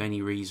can't think of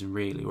any reason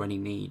really or any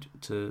need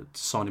to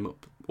sign him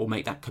up or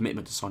make that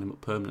commitment to sign him up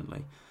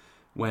permanently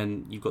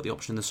when you've got the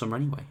option in the summer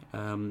anyway.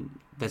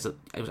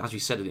 As we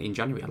said in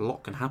January, a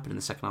lot can happen in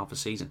the second half of the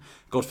season.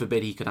 God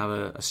forbid he could have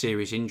a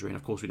serious injury, and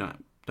of course we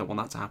don't want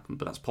that to happen,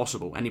 but that's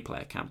possible. Any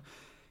player can.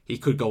 He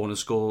could go on and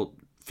score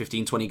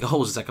 15, 20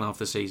 goals the second half of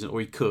the season,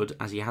 or he could,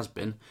 as he has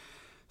been,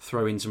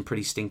 throw in some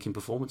pretty stinking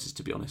performances,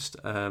 to be honest.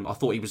 I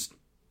thought he was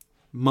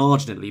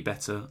marginally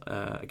better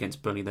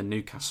against Burnley than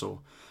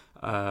Newcastle,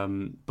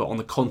 but on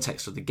the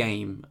context of the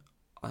game,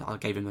 I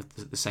gave him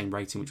the same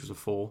rating, which was a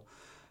 4.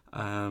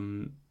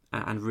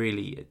 And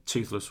really,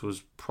 toothless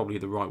was probably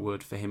the right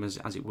word for him as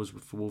it was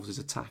for Wolves'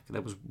 attack.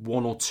 There was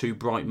 1 or 2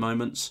 bright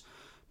moments,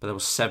 but there were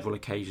several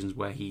occasions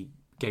where he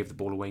gave the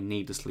ball away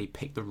needlessly,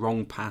 picked the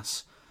wrong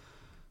pass,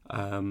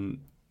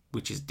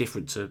 which is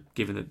different to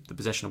giving the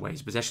possession away.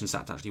 His possession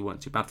stats actually weren't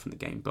too bad from the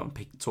game, but I'm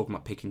talking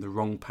about picking the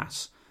wrong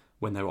pass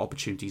when there were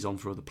opportunities on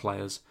for other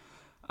players.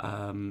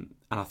 And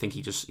I think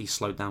he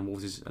slowed down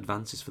Wolves'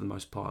 advances for the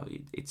most part.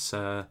 It's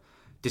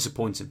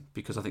disappointing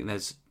because I think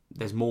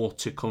there's more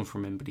to come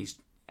from him, but he's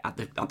at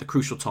the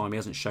crucial time he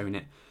hasn't shown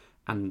it,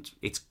 and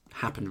it's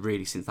happened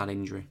really since that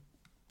injury.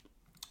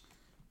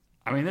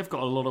 I mean, they've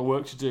got a lot of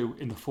work to do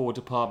in the forward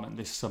department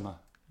this summer.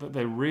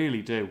 They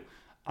really do.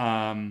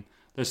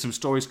 There's some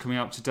stories coming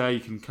out today you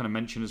can kind of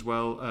mention as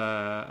well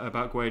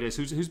about Guedes,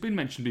 who's been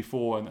mentioned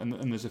before,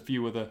 and there's a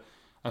few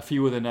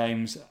other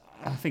names.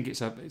 I think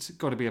it's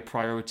got to be a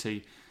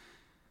priority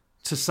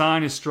to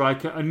sign a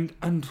striker,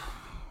 and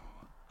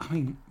I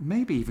mean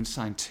maybe even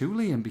sign 2,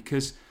 Liam,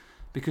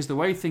 because the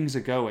way things are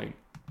going.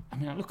 I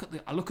mean, I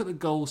look at the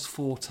goals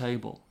for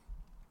table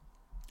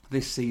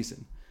this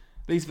season.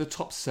 These are the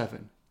top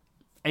 7.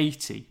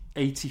 80,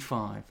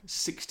 85,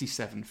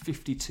 67,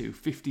 52,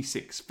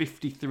 56,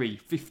 53,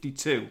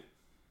 52.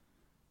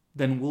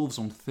 Then Wolves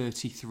on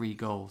 33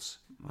 goals.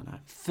 I know.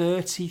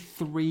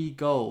 33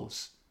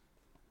 goals.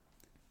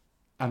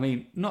 I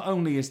mean, not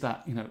only is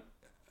that,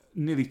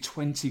 nearly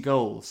 20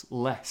 goals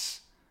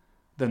less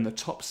than the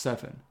top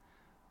 7,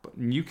 but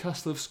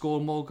Newcastle have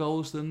scored more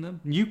goals than them.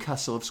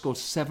 Newcastle have scored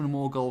 7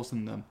 more goals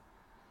than them.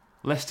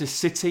 Leicester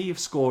City have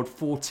scored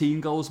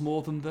 14 goals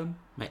more than them.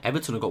 Mate,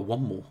 Everton have got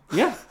 1 more.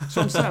 Yeah, that's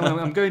what I'm saying.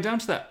 I'm going down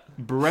to that.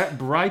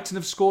 Brighton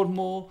have scored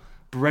more.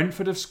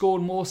 Brentford have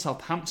scored more.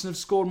 Southampton have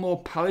scored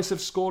more. Palace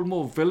have scored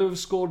more. Villa have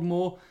scored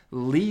more.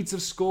 Leeds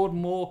have scored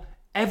more.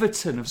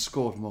 Everton have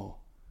scored more.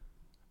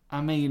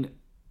 I mean,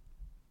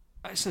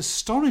 it's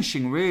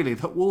astonishing, really,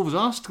 that Wolves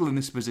are still in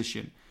this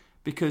position.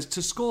 Because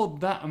to score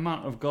that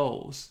amount of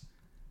goals,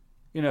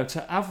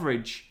 to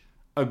average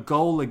a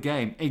goal a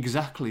game,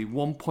 exactly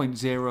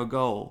 1.0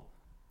 goal,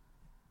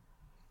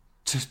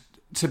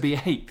 to be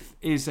 8th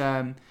is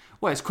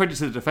it's credit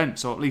to the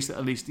defence, or at least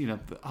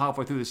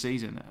halfway through the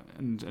season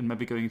and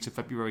maybe going into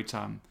February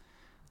time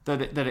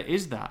that it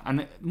is that,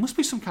 and it must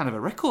be some kind of a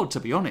record, to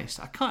be honest.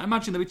 I can't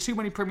imagine there'll be too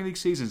many Premier League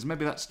seasons.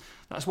 Maybe that's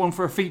one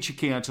for a feature,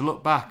 Keano, to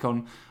look back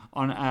on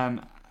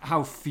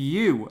how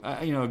few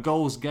a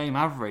goals game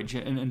average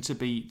and to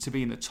be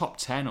in the top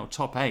 10 or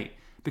top 8,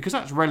 because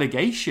that's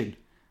relegation.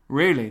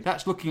 Really,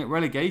 that's looking at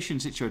relegation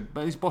situation,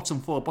 but it's bottom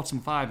 4,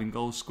 bottom 5 in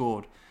goals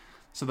scored.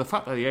 So the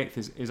fact that the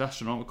 8th is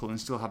astronomical and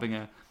still having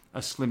a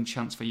slim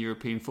chance for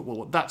European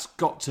football, that's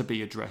got to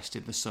be addressed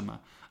in the summer.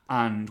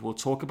 And we'll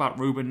talk about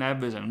Ruben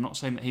Neves, and I'm not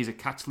saying that he's a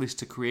catalyst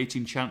to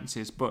creating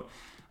chances, but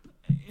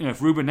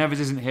if Ruben Neves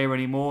isn't here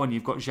anymore, and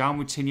you've got João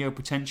Moutinho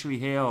potentially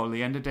here, or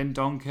Leander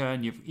Dendoncker,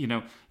 and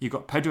you've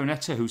got Pedro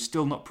Neto, who's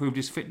still not proved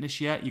his fitness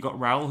yet. You've got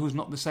Raul, who's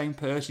not the same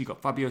person. You've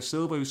got Fabio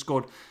Silva, who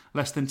scored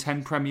less than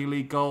 10 Premier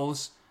League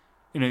goals.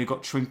 You've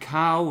got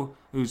Trincao,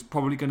 who's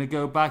probably going to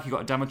go back. You've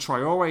got Adama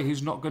Traore,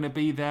 who's not going to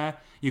be there.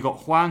 You've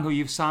got Hwang, who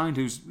you've signed,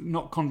 who's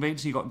not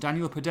convincing. You've got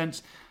Daniel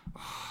Podence.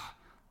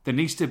 There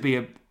needs to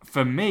be,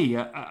 for me,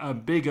 a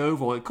big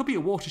overhaul. It could be a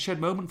watershed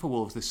moment for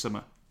Wolves this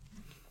summer.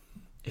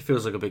 It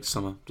feels like a big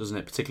summer, doesn't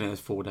it? Particularly in those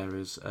forward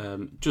areas.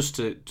 Just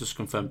to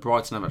confirm,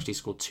 Brighton have actually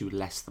scored 2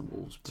 less than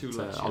Wolves. But, 2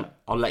 less,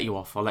 I'll let you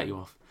off.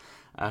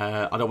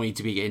 I don't want you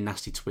to be getting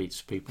nasty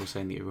tweets for people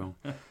saying that you're wrong.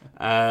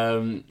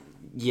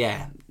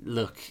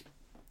 Look,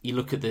 you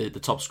look at the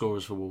top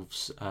scorers for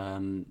Wolves.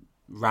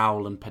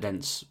 Raul and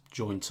Podence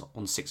joint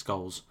on 6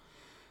 goals.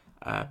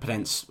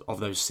 Podence, of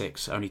those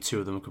 6, only 2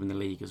 of them have come in the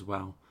league as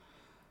well.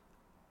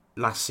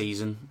 Last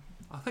season,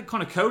 I think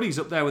Conor Cody's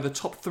up there with the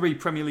top 3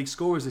 Premier League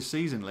scorers this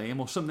season, Liam,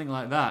 or something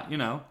like that.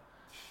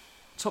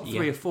 Top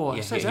 3 or 4.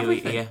 It says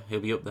everything. Yeah, he'll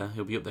be up there.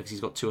 Because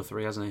he's got 2 or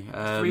 3, hasn't he?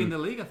 3 in the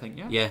league, I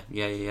think. Yeah.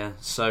 Yeah.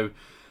 So,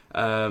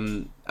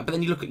 but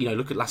then you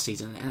look at last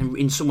season, and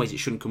in some ways it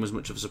shouldn't come as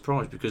much of a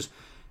surprise because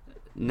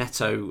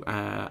Neto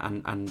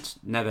and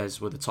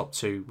Neves were the top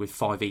 2 with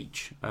 5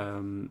 each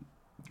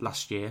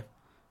last year.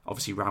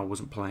 Obviously, Raul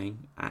wasn't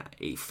playing.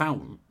 It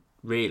felt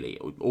really,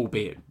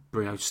 albeit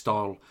Bruno's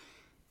style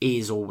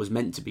is or was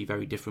meant to be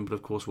very different, but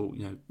of course,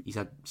 he's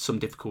had some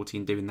difficulty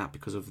in doing that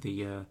because of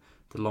the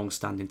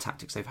long-standing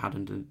tactics they've had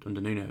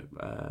under Nuno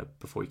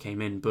before he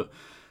came in. But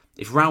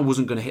if Raul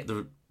wasn't going to hit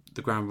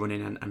the ground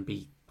running and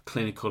be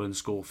clinical and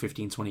score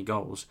 15, 20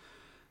 goals,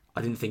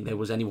 I didn't think there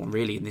was anyone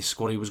really in this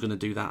squad who was going to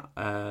do that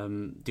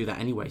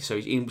anyway. So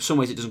in some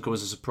ways, it doesn't come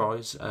as a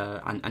surprise.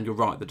 And you're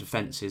right, the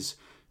defence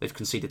they've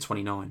conceded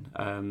 29.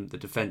 The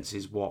defence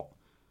is what.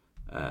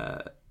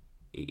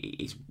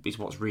 Is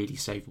what's really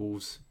saved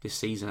Wolves this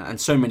season, and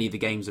so many of the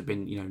games have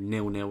been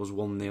 0-0s,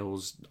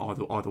 1-0s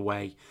either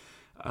way,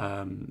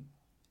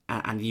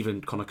 and even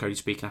Conor Coady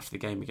speaking after the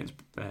game against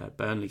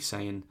Burnley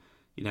saying,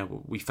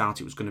 we felt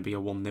it was going to be a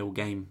 1-0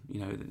 game.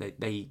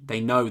 They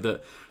know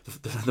that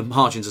the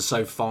margins are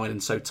so fine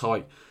and so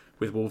tight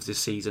with Wolves this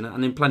season,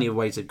 and in plenty of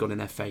ways they've gone in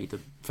their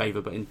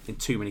favour, but in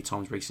too many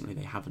times recently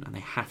they haven't, and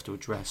they have to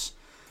address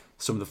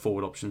some of the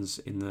forward options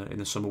in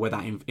the summer, whether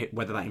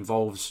that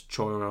involves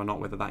Traore or not,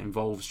 whether that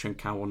involves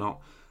Trincao or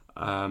not.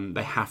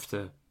 They have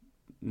to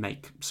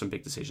make some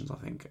big decisions, I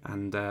think.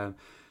 And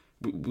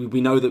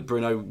we know that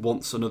Bruno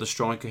wants another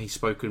striker. He's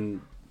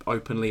spoken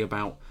openly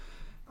about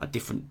a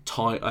different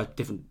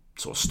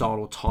sort of style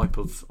or type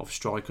of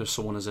striker,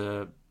 someone as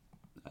a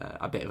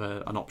bit of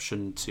an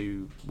option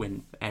to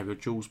win aerial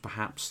duels,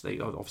 perhaps. They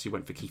obviously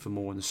went for Kiefer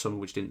Moore in the summer,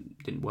 which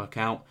didn't work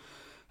out.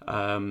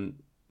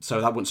 So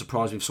that wouldn't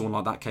surprise me if someone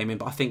like that came in.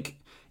 But I think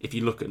if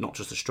you look at not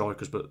just the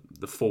strikers, but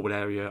the forward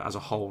area as a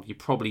whole, you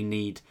probably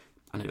need,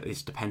 and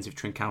this depends if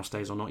Trincao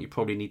stays or not, you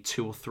probably need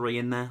 2 or 3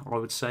 in there, I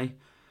would say.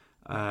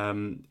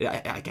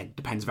 Again,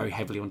 depends very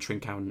heavily on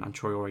Trincao and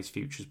Traore's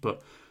futures,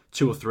 but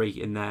 2 or 3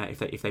 in there,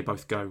 if they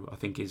both go, I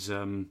think is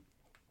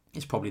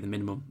probably the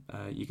minimum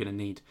you're going to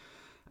need.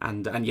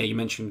 And yeah, you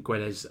mentioned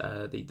Guedes,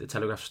 the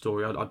Telegraph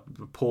story. I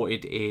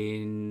reported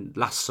in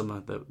last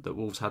summer that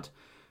Wolves had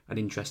an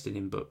interest in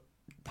him, but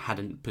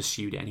hadn't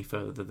pursued it any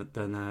further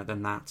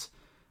than that,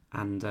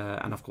 and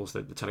of course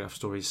the Telegraph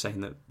story is saying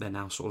that they're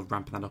now sort of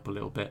ramping that up a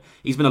little bit.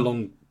 He's been a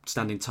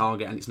long-standing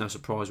target, and it's no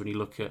surprise when you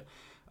look at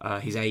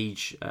his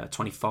age,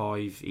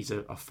 25. He's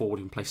a forward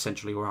who can play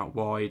centrally or out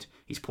wide.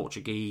 He's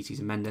Portuguese. He's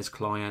a Mendes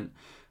client.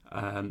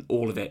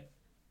 All of it,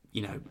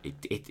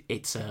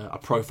 it's a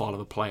profile of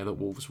a player that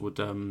Wolves would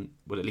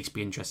at least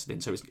be interested in.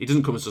 So it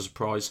doesn't come as a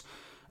surprise.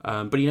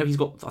 But he's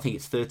got, I think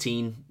it's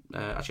 13.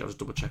 Actually, I'll just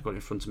double check on it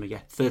in front of me. Yeah,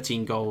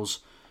 13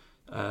 goals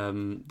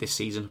this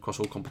season across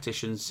all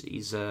competitions.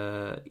 He's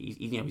got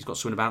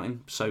something about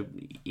him, so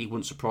he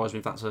wouldn't surprise me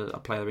if that's a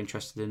player they're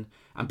interested in.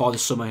 And by the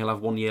summer, he'll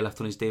have 1 year left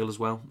on his deal as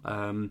well.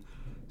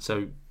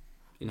 So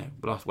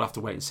we'll have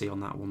to wait and see on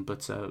that one.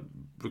 But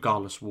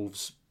regardless,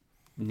 Wolves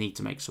need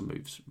to make some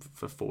moves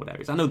for forward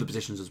areas. I know the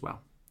positions as well.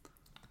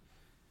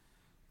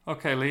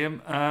 Okay,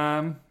 Liam,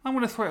 I'm going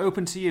to throw it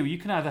open to you. You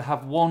can either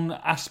have one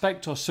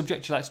aspect or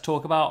subject you'd like to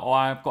talk about, or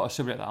I've got a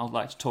subject that I'd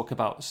like to talk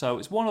about. So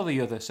it's one or the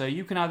other. So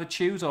you can either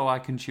choose or I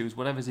can choose,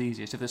 whatever's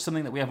easiest. If there's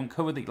something that we haven't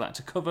covered that you'd like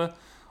to cover,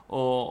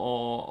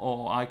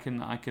 or I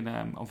can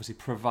obviously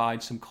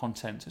provide some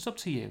content. It's up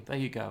to you. There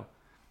you go.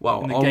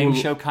 Well, in the game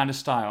show kind of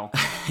style.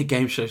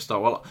 Game show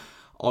style. Well,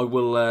 I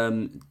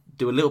will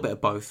do a little bit of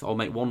both. I'll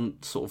make one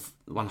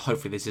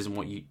hopefully this isn't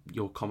what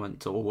your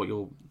comment or what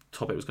your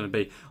topic was going to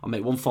be. I'll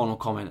make one final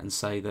comment and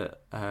say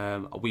that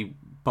we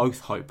both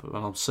hope,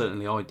 and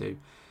certainly I do,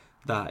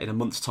 that in a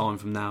month's time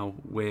from now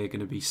we're going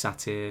to be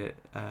sat here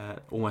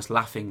almost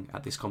laughing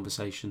at this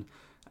conversation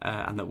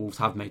and that Wolves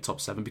have made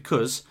top 7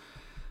 because,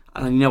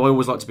 and I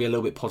always like to be a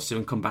little bit positive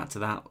and come back to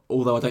that,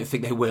 although I don't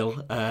think they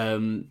will.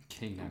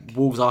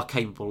 Wolves are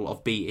capable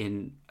of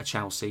beating a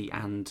Chelsea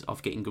and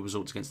of getting good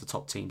results against the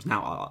top teams.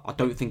 Now, I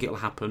don't think it'll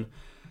happen,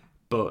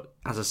 but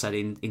as I said,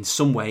 in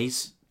some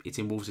ways, it's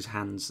in Wolves'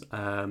 hands.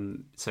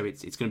 So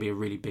it's going to be a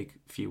really big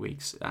few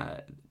weeks.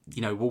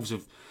 Wolves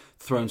have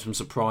thrown some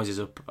surprises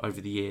up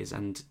over the years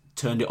and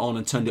turned it on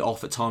and turned it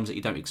off at times that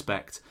you don't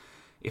expect.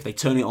 if they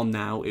turn it on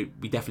now, we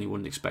definitely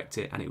wouldn't expect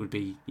it, and it would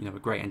be a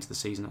great end to the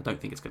season. I don't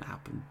think it's going to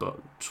happen, but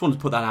just wanted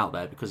to put that out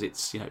there because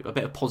it's a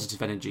bit of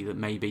positive energy that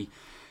maybe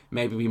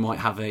we might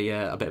have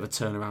a bit of a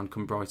turnaround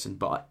come Brighton.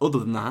 But other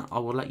than that, I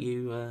will let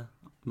you,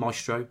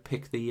 Maestro,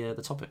 pick the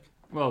topic.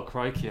 Well,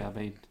 crikey, I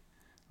mean,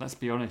 let's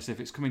be honest. If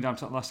it's coming down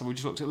to that last time, we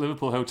just looked at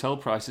Liverpool hotel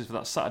prices for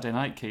that Saturday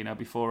night, Keno,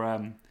 before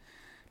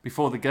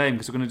the game,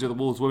 because we're going to do the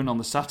Wolves win on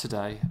the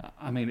Saturday.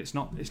 I mean, it's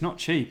not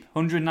cheap.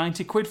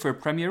 190 quid for a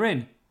Premier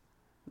Inn.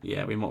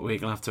 Yeah, we're going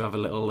to have to have a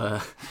little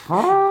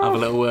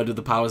word with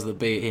the powers that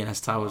be at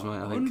ENS Towers,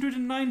 mate. I think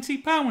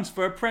 £190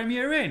 for a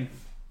Premier Inn.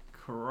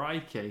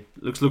 Crikey.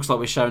 Looks like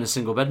we're sharing a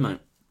single bed, mate.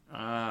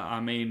 I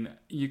mean,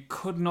 you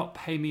could not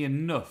pay me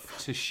enough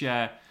to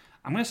share.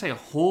 I'm going to say a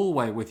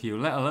hallway with you,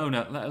 let alone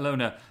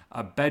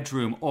a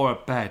bedroom or a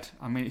bed.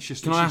 I mean, it's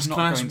just. Can I ask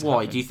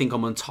why? Do you think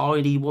I'm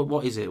untidy?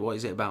 What is it? What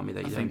is it about me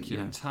that you don't? I think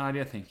you're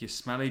untidy. I think you're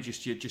smelly.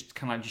 You're just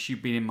kind of like you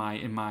being in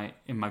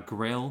my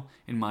grill,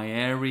 in my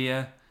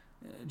area,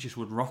 just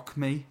would rock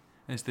me,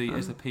 as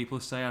the people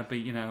say. I'd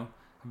be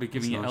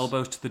giving you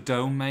elbows to the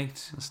dome,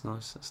 mate. That's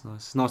nice. It's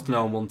nice to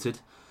know I'm wanted.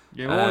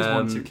 You always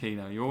wanted,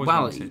 Keno. You always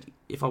wanted.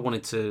 If I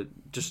wanted to,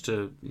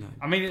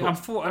 I mean,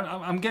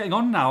 I'm getting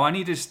on now. I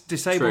need a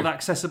disabled,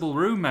 accessible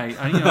room, mate.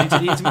 I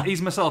need to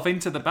ease myself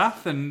into the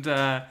bath and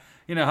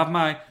have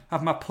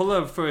my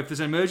puller for if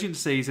there's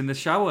emergencies in the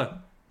shower.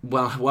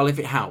 Well, if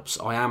it helps,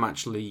 I am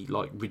actually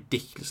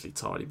ridiculously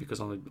tidy because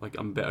I'm a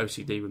bit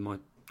OCD with my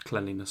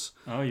cleanliness.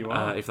 Oh, you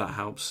are. If that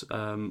helps,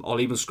 I'll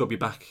even scrub you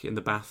back in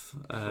the bath.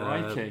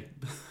 Crikey.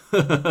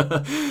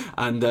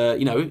 And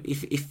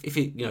if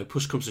it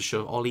push comes to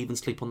shove, I'll even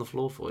sleep on the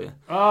floor for you.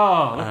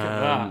 Oh, look at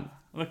that!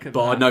 Look at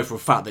but that. I know for a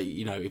fact that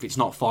if it's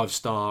not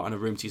 5-star and a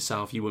room to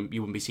yourself, you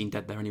wouldn't be seen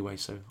dead there anyway.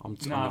 So I'm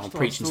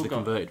preaching to the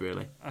converted,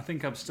 really. I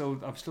think I've still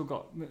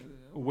got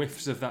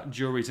whiffs of that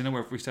jury's. I don't know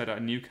if we stayed out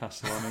in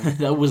Newcastle. I mean,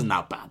 that wasn't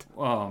that bad.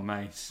 Oh,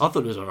 mate! I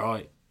thought it was all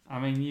right. I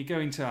mean, you're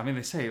going to. I mean,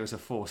 they say it was a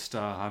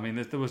 4-star. I mean,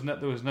 there was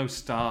no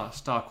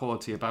star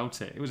quality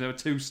about it. It was a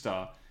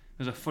 2-star.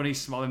 There was a funny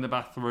smell in the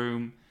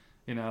bathroom.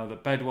 The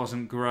bed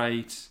wasn't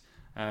great.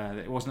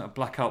 It wasn't a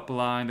blackout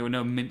blind. There were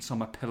no mints on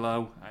my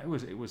pillow. It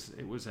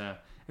was an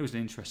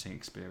interesting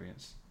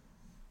experience.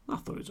 I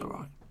thought it was all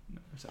right.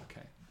 No, it's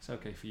okay. It's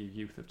okay for you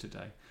youth of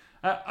today.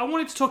 I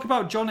wanted to talk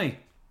about Johnny.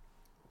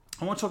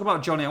 I want to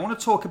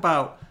talk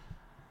about,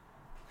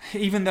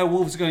 even though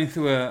Wolves are going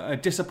through a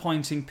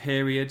disappointing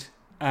period,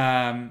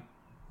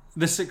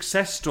 the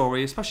success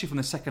story, especially from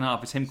the second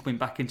half, is him coming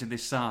back into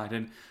this side.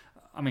 And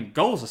I mean,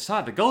 goals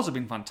aside, the goals have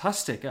been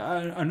fantastic.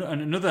 And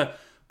another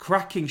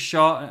cracking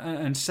shot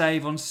and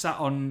save on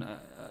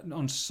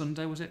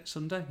Sunday, was it?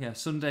 Sunday? Yeah,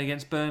 Sunday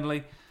against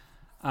Burnley.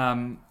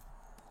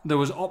 There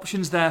was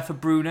options there for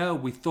Bruno.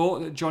 We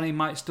thought that Johnny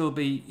might still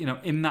be,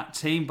 in that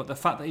team, but the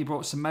fact that he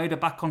brought Semedo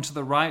back onto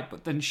the right,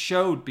 but then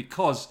showed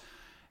because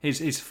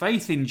his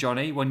faith in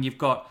Johnny, when you've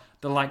got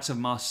the likes of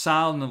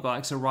Marçal and the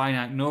likes of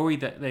Ryan Aït-Nouri,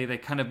 that they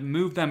kind of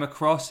moved them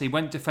across. He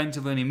went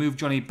defensively and he moved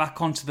Johnny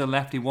back onto the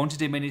left. He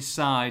wanted him in his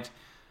side.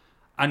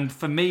 And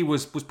for me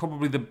was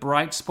probably the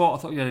bright spot.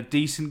 I thought he had a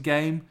decent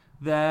game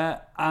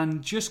there.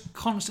 And just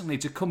constantly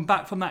to come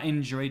back from that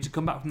injury, to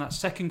come back from that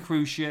second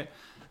cruciate,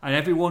 and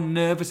everyone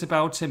nervous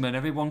about him and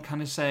everyone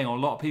kind of saying, or a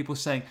lot of people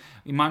saying,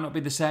 he might not be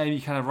the same,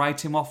 you kind of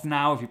write him off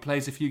now. If he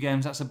plays a few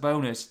games, that's a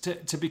bonus.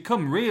 To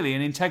become really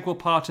an integral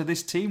part of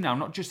this team now,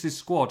 not just this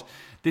squad,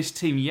 this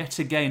team yet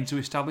again to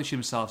establish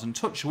himself. And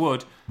touch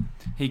wood,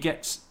 he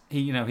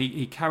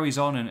carries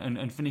on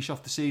and finish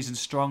off the season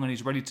strong, and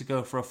he's ready to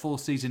go for a full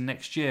season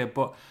next year.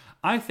 But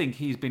I think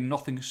he's been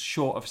nothing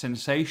short of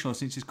sensational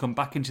since he's come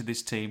back into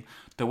this team.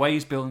 The way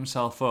he's built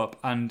himself up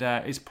and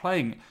is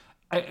playing,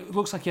 it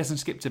looks like he hasn't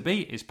skipped a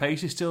beat. His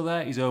pace is still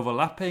there. He's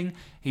overlapping.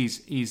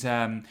 He's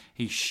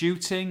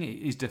shooting.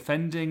 He's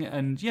defending.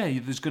 And yeah,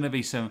 there's going to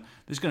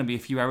be a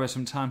few errors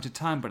from time to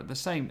time. But at the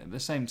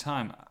same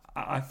time,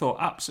 I thought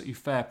absolutely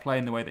fair play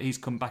in the way that he's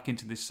come back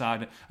into this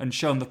side and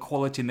shown the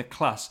quality and the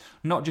class,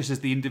 not just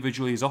as the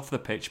individual he's off the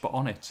pitch, but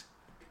on it.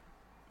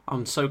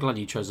 I'm so glad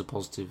you chose a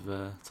positive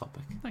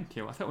topic. Thank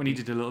you. I thought we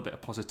needed a little bit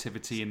of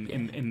positivity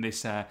in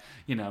this,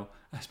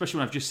 especially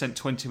when I've just sent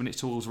 20 minutes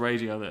to Wolves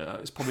Radio.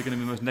 It's probably going to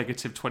be the most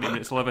negative 20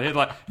 minutes I'll ever hear.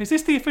 Like, is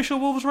this the official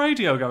Wolves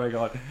Radio going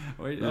on?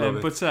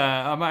 But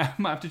I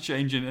might have to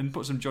change it and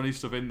put some Johnny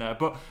stuff in there.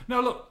 But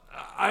no, look,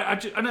 I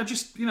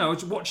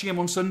was watching him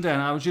on Sunday,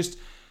 and I was just,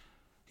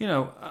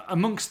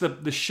 amongst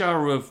the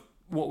shower of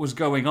what was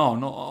going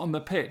on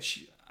the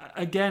pitch.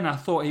 Again, I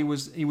thought he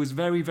was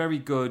very, very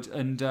good,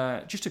 and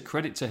just a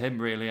credit to him,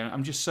 really.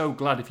 I'm just so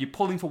glad. If you're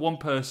pulling for one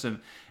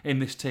person in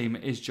this team,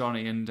 it is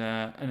Johnny,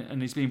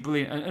 and he's been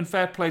brilliant. And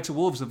fair play to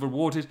Wolves.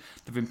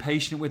 They've been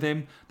patient with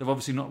him. They've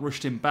obviously not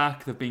rushed him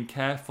back. They've been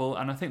careful,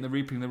 and I think they're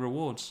reaping the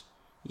rewards.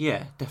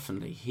 Yeah,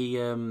 definitely. He,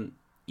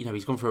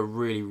 he's gone through a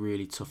really,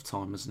 really tough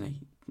time, hasn't he?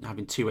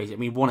 Having two ACL. I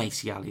mean, one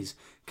ACL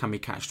can be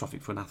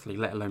catastrophic for an athlete,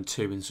 let alone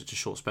two in such a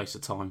short space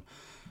of time.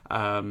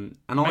 And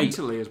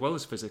mentally as well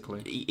as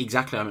physically.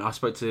 Exactly. I mean, I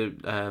spoke to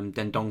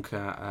Dendoncker,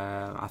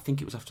 I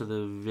think it was after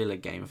the Villa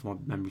game, if my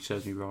memory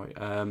serves me right.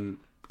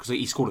 because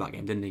he scored in that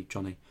game, didn't he,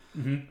 Johnny?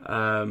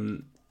 Mm-hmm.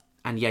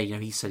 And yeah,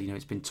 he said,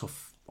 it's been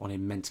tough on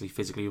him mentally,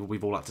 physically.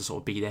 We've all had to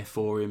sort of be there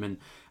for him and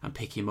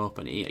pick him up.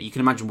 And you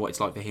can imagine what it's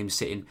like for him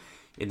sitting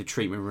in the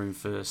treatment room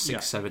for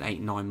 6, 7,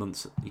 8, 9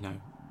 months,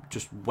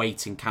 just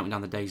waiting, counting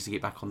down the days to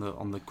get back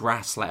on the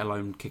grass, let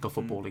alone kick off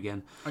football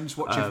again. And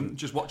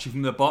just watching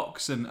from the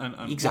box and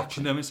exactly.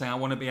 Watching them and saying, I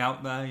want to be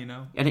out there,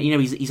 And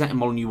he's at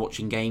Molineux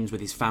watching games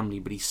with his family,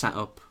 but he's sat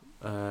up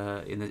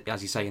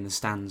as you say, in the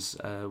stands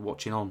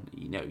watching on.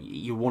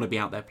 You want to be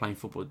out there playing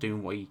football,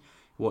 doing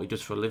what he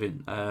does for a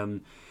living.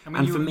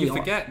 You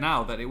forget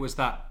now that it was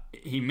that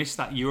he missed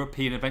that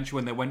European adventure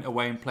when they went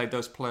away and played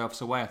those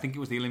playoffs away. I think it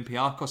was the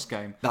Olympiacos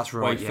game. That's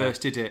right. Where he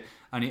first did it,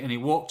 and he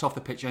walked off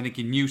the pitch. I think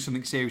he knew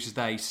something serious was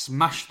there. He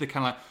smashed the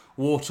kind of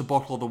water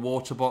bottle or the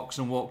water box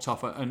and walked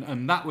off.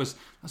 And that's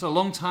a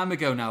long time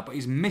ago now. But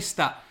he's missed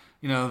that.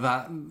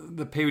 That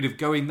the period of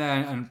going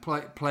there and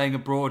playing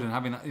abroad and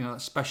having that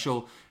that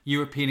special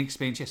European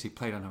experience. Yes, he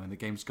played. I know in the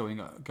games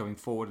going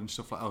forward and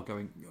stuff like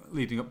that,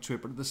 leading up to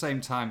it. But at the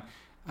same time.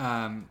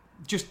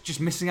 Just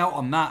missing out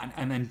on that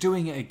and then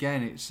doing it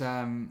again. It's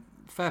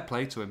fair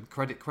play to him.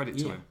 Credit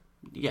to him.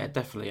 Yeah,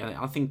 definitely.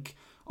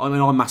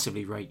 I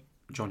massively rate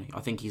Johnny. I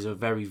think he's a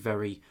very,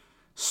 very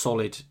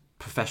solid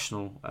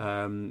professional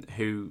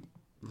who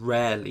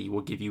rarely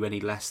will give you any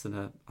less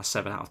than a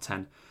 7 out of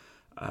 10,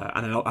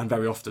 and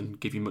very often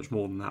give you much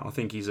more than that. I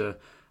think he's a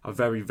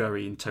very,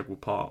 very integral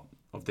part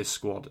of this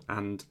squad,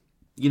 and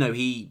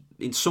he,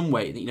 in some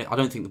way, I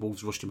don't think the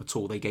Wolves rushed him at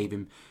all.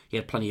 He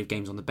had plenty of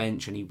games on the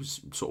bench and he was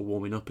sort of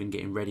warming up and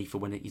getting ready for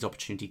when his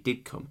opportunity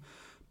did come.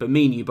 But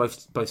me and you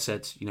both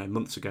said,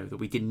 months ago that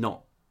we did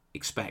not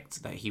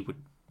expect that he would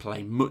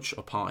play much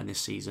a part in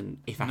this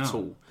season, if at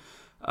all.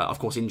 Of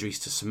course, injuries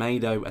to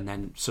Semedo and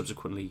then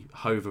subsequently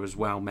Hover as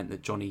well meant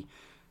that Johnny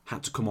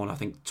had to come on, I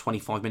think,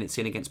 25 minutes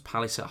in against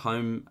Palace at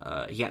home.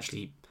 He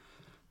actually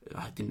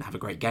didn't have a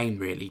great game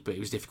really, but it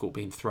was difficult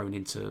being thrown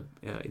into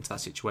that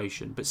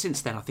situation. But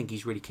since then, I think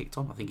he's really kicked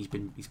on. I think he's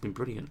been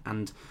brilliant,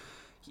 and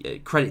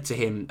credit to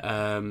him.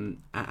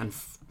 And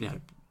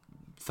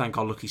thank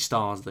our lucky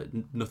stars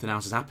that nothing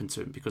else has happened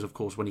to him, because of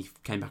course when he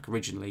came back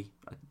originally,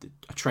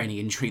 a training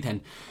injury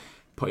then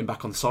put him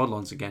back on the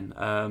sidelines again.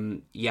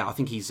 I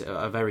think he's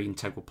a very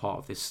integral part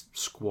of this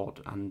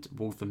squad, and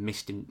Wolves have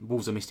missed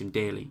him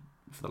dearly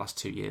for the last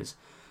 2 years.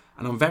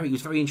 And it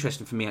was very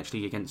interesting for me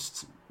actually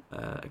against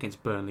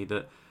Burnley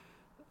that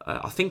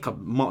I think I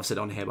might have said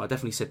it on here, but I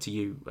definitely said to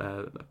you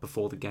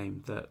before the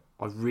game that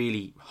I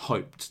really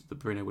hoped that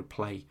Bruno would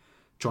play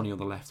Johnny on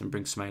the left and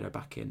bring Semedo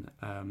back in,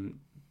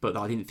 but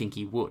I didn't think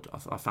he would.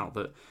 I felt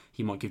that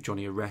he might give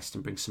Johnny a rest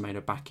and bring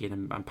Semedo back in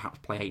and perhaps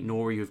play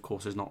Aït-Nouri, who of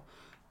course has not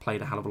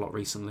played a hell of a lot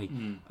recently.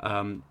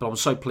 But I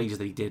was so pleased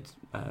that he did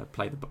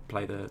play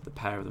the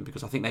pair of them,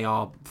 because I think they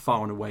are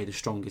far and away the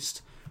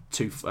strongest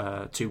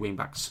two wing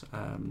backs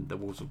that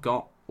Wolves have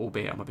got,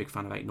 albeit I'm a big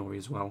fan of Aït-Nouri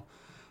as well.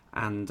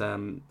 And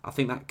I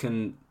think that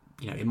can,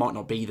 it might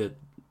not be the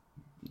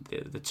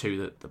two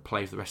that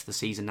play for the rest of the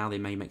season. Now they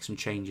may make some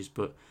changes,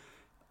 but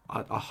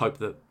I hope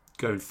that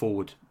going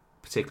forward,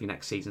 particularly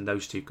next season,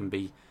 those two can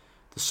be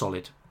the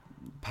solid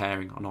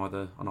pairing on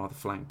either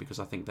flank, because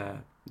I think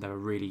they're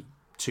really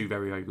two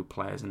very, very good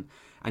players. And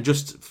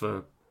just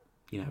for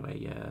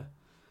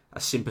a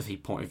sympathy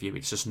point of view,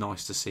 it's just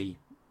nice to see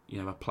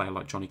a player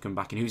like Johnny come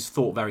back, and who's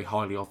thought very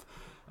highly of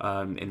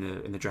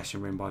in the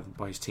dressing room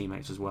by his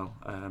teammates as well.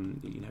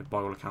 By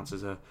all accounts,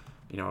 as a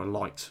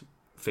liked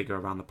figure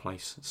around the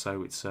place.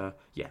 So it's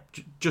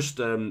just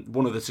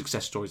one of the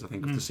success stories I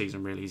think of the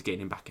season. Really, is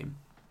getting him back in.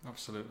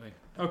 Absolutely.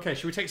 Okay,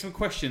 should we take some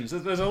questions?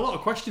 There's a lot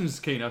of questions,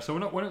 Keno, so we're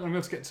not going to be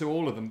able to get to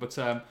all of them, but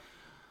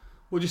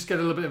we'll just get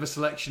a little bit of a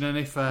selection. And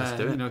if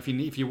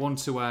if you want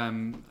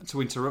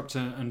to interrupt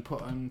and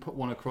put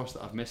one across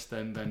that I've missed,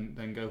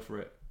 then go for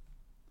it.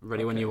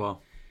 Ready when you are.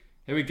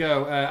 Here we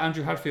go.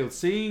 Andrew Hadfield.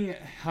 Seeing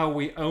how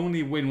we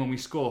only win when we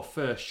score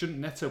first, shouldn't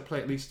Neto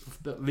play at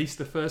least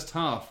the first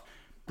half?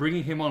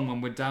 Bringing him on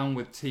when we're down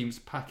with teams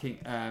packing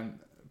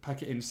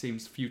it in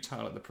seems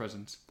futile at the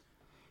present.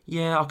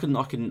 Yeah, I can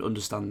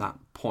understand that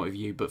point of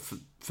view, but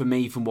for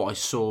me, from what I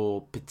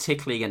saw,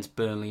 particularly against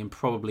Burnley and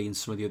probably in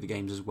some of the other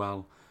games as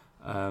well,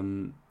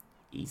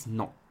 he's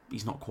not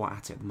quite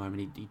at it at the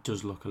moment. He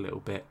does look a little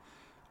bit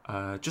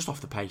just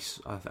off the pace.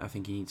 I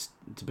think he needs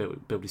to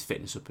build his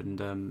fitness up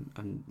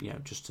and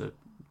just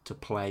to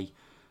play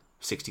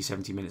 60,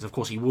 70 minutes. Of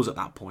course, he was at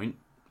that point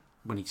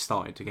when he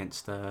started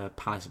against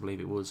Palace, I believe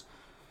it was,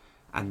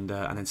 and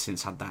then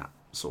since had that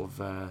sort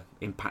of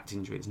impact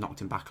injury, it's knocked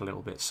him back a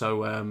little bit.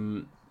 So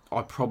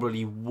I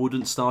probably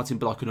wouldn't start him,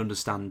 but I can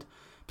understand,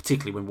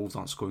 particularly when Wolves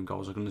aren't scoring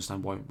goals, I can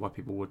understand why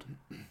people would.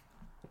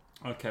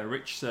 Okay,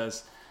 Rich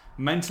says,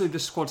 mentally the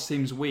squad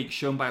seems weak,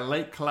 shown by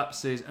late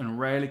collapses and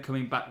rarely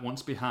coming back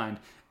once behind.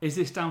 Is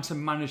this down to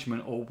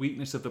management or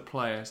weakness of the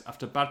players?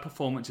 After bad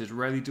performances,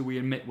 rarely do we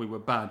admit we were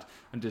bad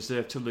and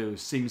deserve to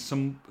lose. Seems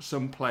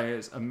some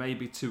players are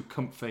maybe too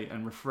comfy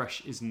and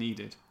refresh is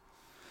needed.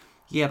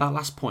 Yeah, that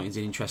last point is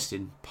an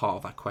interesting part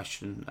of that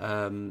question,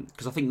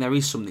 because I think there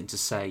is something to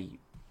say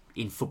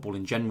in football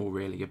in general,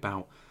 really,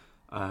 about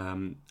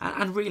And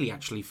really,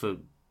 actually, for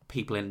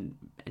people in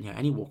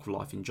any walk of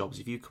life in jobs,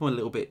 if you become a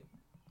little bit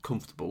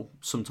comfortable,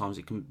 sometimes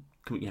it can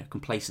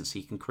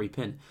complacency can creep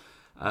in.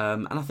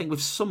 And I think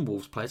with some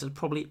Wolves players, that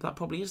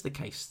probably is the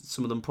case.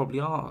 Some of them probably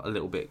are a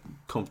little bit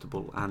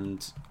comfortable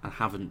and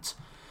haven't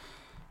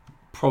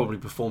probably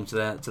performed to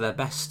their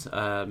best,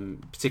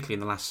 particularly in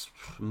the last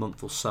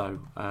month or so.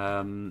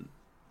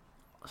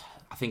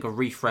 I think a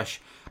refresh.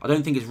 I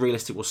don't think it's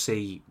realistic. We'll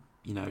see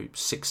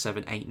 6,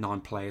 7, 8,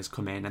 9 players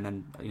come in and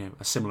then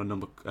a similar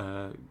number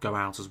go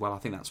out as well. I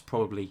think that's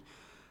probably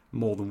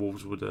more than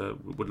Wolves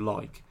would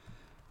like.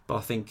 But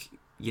I think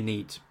you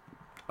need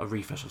a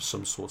refresh of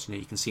some sort.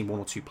 You can see 1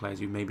 or 2 players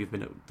who maybe have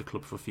been at the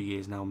club for a few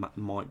years now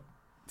might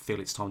feel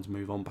it's time to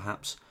move on,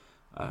 perhaps.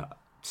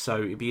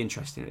 So it'd be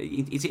interesting.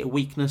 Is it a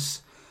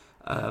weakness?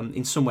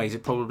 In some ways,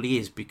 it probably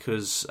is,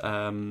 because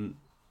the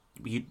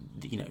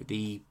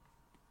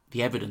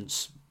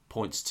evidence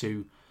points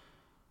to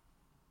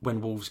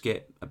when Wolves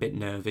get a bit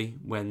nervy,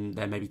 when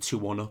they're maybe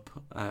 2-1 up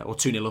or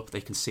 2-0 up,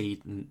 they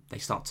concede and they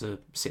start to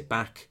sit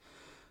back.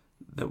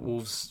 That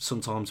Wolves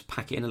sometimes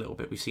pack it in a little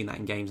bit. We've seen that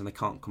in games, and they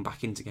can't come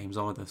back into games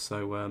either.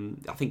 So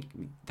I think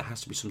there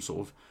has to be some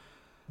sort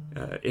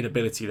of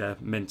inability there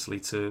mentally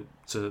to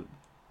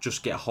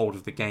just get a hold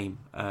of the game.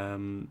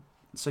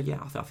 So yeah,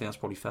 I think that's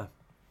probably fair.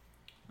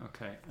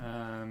 Okay.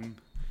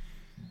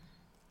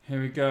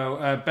 Here we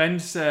go. Ben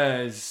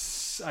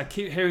says, I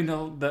keep hearing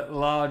that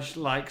Large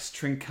likes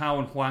Trincao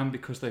and Hwang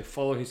because they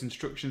follow his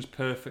instructions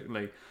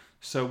perfectly.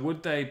 So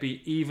would they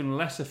be even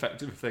less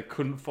effective if they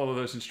couldn't follow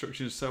those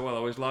instructions so well?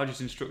 Or is Large's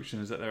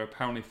instructions that they're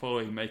apparently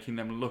following making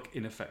them look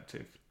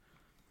ineffective?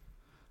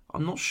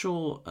 I'm not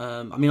sure.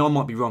 I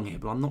might be wrong here,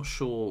 but I'm not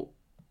sure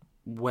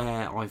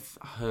where I've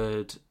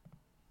heard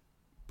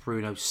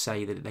Bruno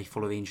say that they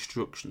follow the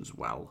instructions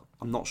well.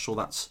 I'm not sure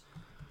that's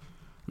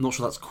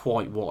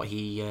quite what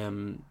he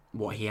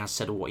has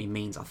said or what he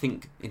means. I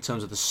think in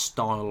terms of the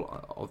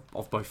style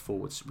of both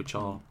forwards, which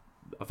are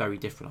very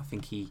different, I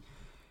think he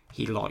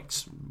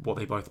likes what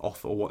they both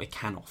offer or what they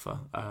can offer,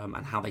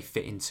 and how they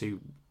fit into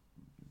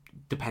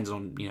depends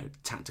on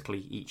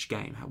tactically each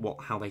game,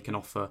 how they can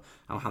offer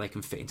and how they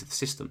can fit into the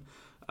system.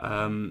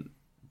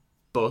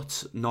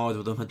 But neither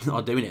of them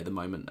are doing it at the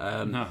moment.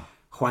 No.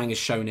 Hwang has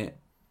shown it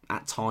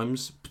at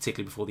times,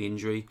 particularly before the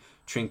injury.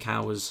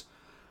 Trincao was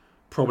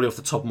probably off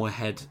the top of my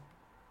head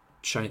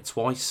shown it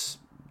twice.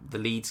 The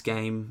Leeds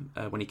game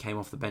when he came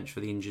off the bench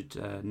for the injured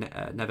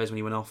Neves when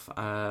he went off,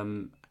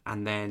 and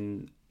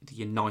then the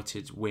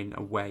United win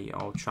away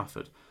at Old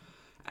Trafford.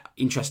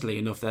 Interestingly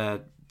enough,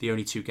 they're the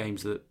only 2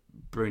 games that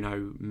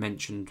Bruno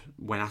mentioned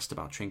when asked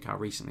about Trincao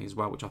recently as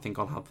well, which I think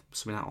I'll have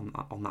something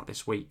out on that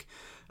this week.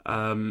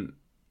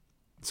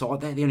 So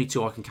they're the only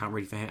 2 I can count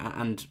really for him,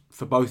 and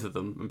for both of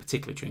them, and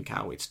particularly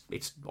Trincao,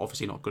 it's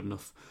obviously not good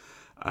enough.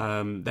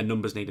 Their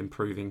numbers need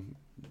improving,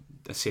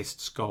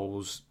 assists,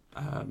 goals,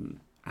 and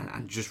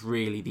just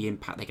really the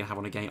impact they can have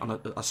on a game, on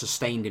a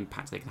sustained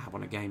impact they can have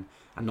on a game,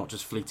 and not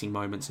just fleeting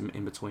moments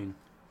in between.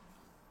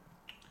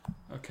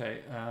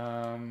 Okay.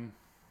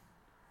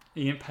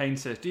 Ian Payne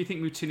says, do you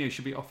think Moutinho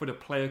should be offered a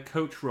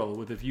player-coach role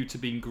with a view to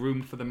being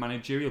groomed for the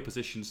managerial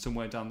position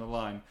somewhere down the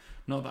line?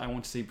 Not that I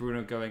want to see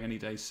Bruno going any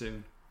day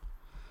soon.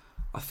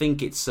 I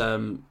think it's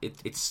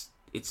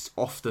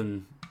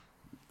often,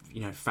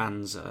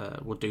 fans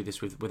will do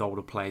this with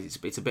older players.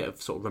 It's a bit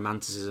of sort of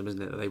romanticism,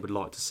 isn't it? That they would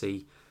like to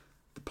see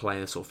the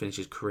player sort of finish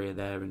his career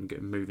there and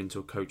move into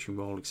a coaching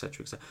role,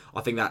 etc. etc.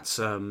 I think that's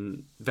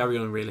very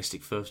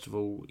unrealistic. First of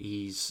all,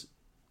 he's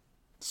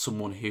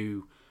someone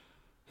who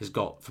has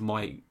got, from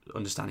my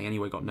understanding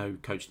anyway, got no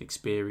coaching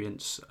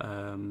experience.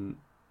 I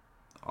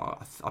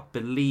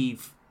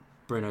believe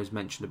Bruno's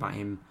mentioned about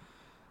him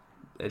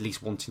at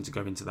least wanting to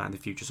go into that in the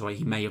future, so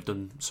he may have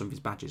done some of his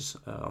badges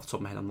off the top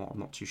of my head. I'm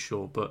not too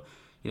sure, but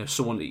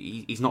someone,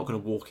 he's not going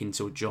to walk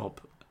into a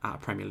job at a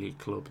Premier League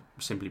club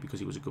simply because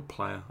he was a good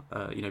player.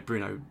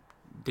 Bruno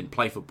didn't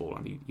play football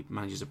and he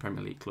manages a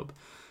Premier League club,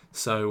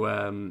 so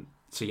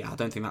yeah, I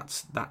don't think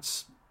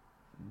that's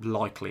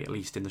likely, at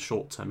least in the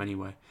short term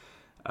anyway.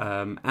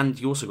 And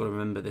you also got to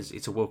remember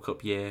it's a World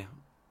Cup year.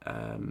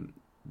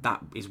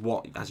 That is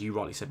what, as you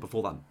rightly said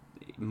before, that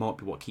it might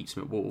be what keeps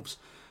him at Wolves.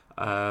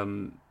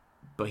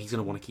 But he's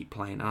going to want to keep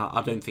playing. And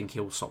I don't think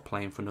he'll stop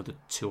playing for another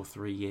 2 or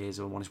 3 years,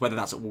 or whether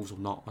that's at Wolves or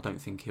not. I don't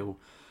think he'll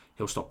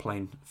stop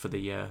playing for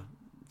the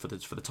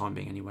time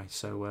being anyway.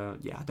 So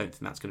yeah, I don't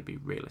think that's going to be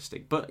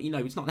realistic. But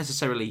it's not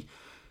necessarily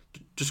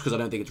just because I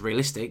don't think it's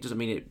realistic doesn't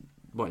mean it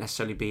won't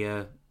necessarily be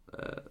a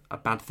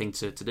bad thing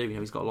to do.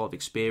 He's got a lot of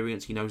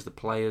experience. He knows the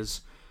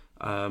players.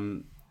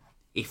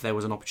 If there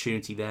was an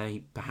opportunity there,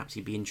 perhaps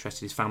he'd be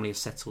interested. His family is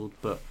settled,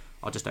 but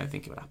I just don't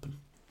think it would happen.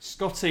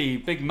 Scotty,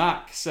 Big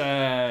Mac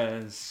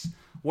says,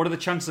 what are the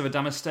chances of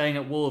Adama staying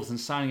at Wolves and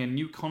signing a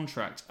new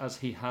contract as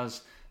he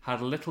has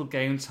had little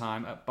game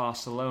time at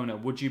Barcelona?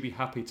 Would you be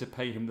happy to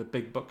pay him the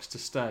big bucks to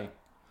stay?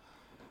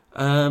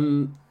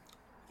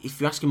 If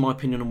you're asking my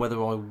opinion on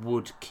whether I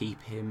would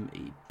keep him,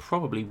 it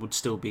probably would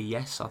still be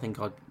yes. I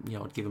think I'd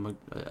give him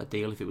a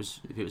deal if it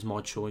was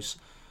my choice.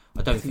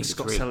 I don't think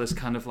Scott Sellers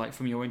kind of like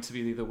from your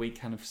interview the other week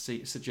kind of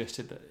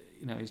suggested that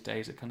his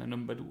days are kind of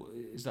numbered.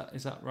 Is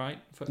that right?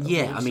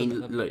 Yeah, I mean,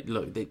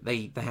 look,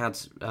 they had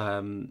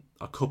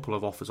a couple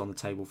of offers on the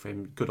table for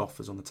him, good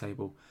offers on the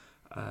table,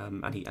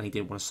 and he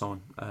didn't want to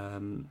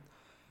sign.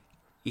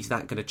 Is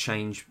that going to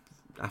change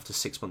after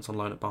 6 months on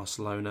loan at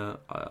Barcelona?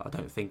 I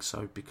don't think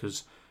so,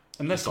 because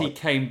unless he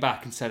came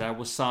back and said, "I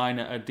will sign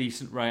at a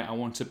decent rate. I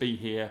want to be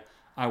here.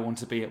 I want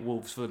to be at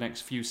Wolves for the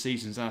next few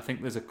seasons." And I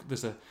think there's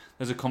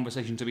a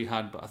conversation to be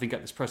had. But I think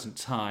at this present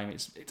time,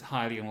 it's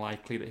highly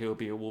unlikely that he'll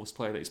be a Wolves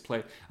player that he's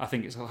played. I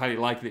think it's highly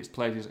likely that he's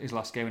played his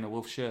last game in a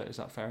Wolves shirt. Is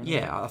that fair enough?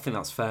 Yeah, I think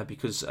that's fair,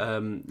 because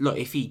look,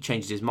 if he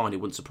changes his mind, it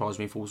wouldn't surprise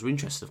me if Wolves were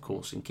interested, of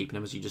course, in keeping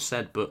him, as you just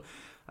said. But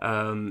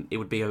it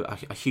would be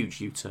a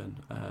huge U-turn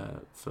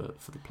for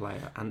the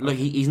player. And look,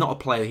 he's not a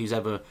player who's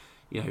ever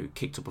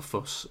kicked up a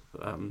fuss.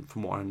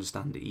 From what I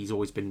understand, he's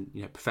always been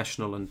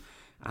professional and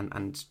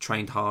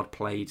trained hard,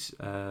 played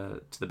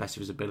to the best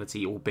of his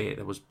ability, albeit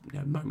there was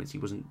moments he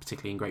wasn't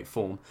particularly in great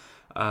form.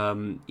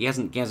 He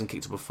hasn't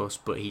kicked up a fuss,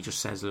 but he just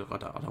says, look, I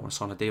don't want to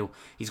sign a deal.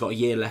 He's got a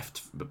year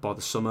left by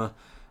the summer.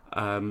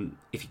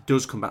 If he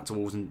does come back to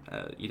Wolves in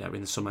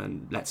the summer,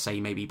 and let's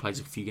say maybe he plays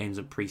a few games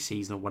of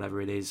pre-season or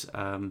whatever it is,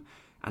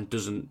 and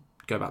doesn't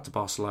go back to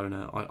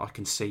Barcelona, I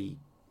can see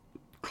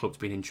clubs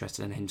being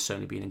interested, and him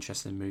certainly being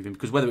interested in moving,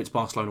 because whether it's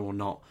Barcelona or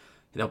not,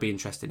 they'll be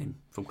interested in him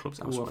from clubs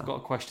elsewhere. I've got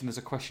a question. There's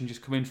a question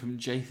just come in from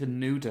Jathan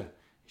Nuda.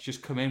 He's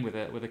just come in with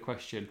a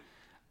question.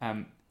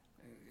 It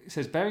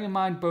says, bearing in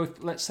mind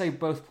let's say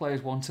both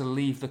players want to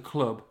leave the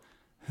club,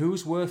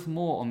 who's worth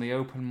more on the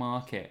open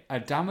market,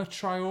 Adama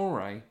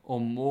Traore or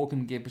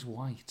Morgan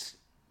Gibbs-White?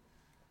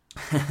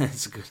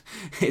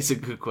 It's a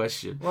good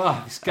question.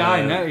 Wow, this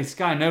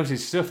guy knows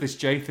his stuff. This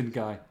Jathan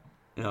guy.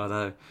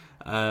 I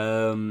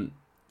know.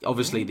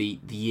 Obviously,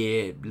 the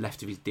year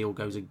left of his deal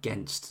goes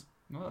against.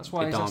 Well, that's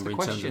why he's asked the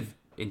question.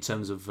 In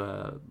terms of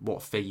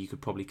what fee you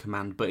could probably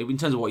command, but in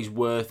terms of what he's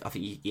worth, I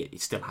think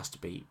it still has to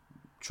be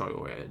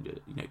Traore.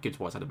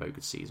 Gibbs-White's had a very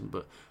good season,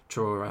 but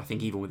Traore, I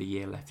think even with a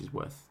year left, is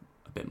worth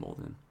a bit more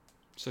than him.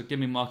 So give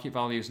me market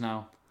values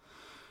now.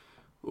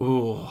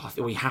 Oh, I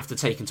think we have to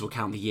take into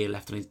account the year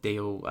left on his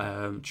deal.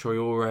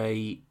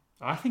 Traore,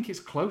 I think it's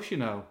close,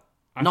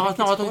 I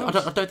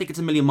don't think it's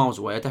a million miles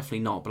away. Definitely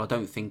not, but I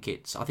don't think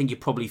it's. I think you're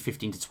probably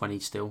 15 to 20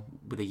 still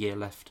with a year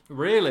left.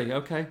 Really?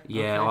 Okay.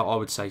 Yeah, okay. I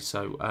would say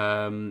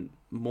so.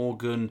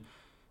 Morgan,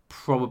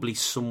 probably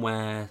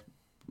somewhere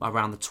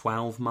around the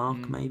 12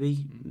 mark,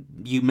 maybe.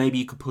 Maybe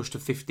you could push to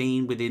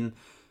 15 within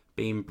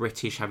being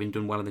British, having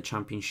done well in the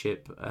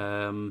Championship.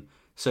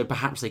 So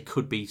perhaps they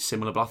could be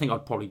similar, but I think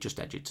I'd probably just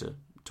edge it to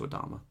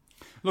Adama.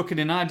 Look, in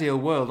an ideal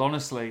world,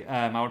 honestly,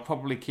 I would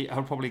probably keep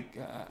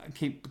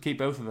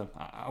both of them.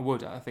 I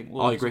would. I think.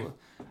 I agree.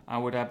 I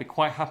would be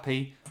quite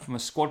happy from a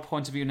squad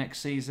point of view next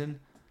season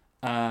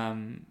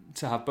to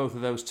have both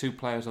of those two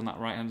players on that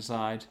right hand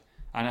side.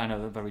 And I know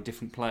they're very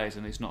different players,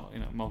 and it's not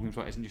Morgan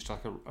Gibbs-White isn't just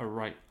like a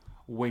right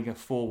winger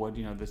forward.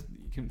 You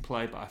can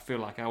play, but I feel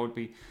like I would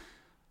be,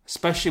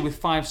 especially with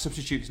 5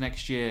 substitutes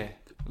next year,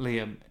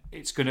 Liam.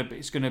 It's gonna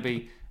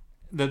be.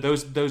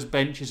 Those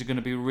benches are going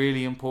to be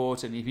really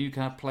important. If you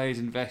can have players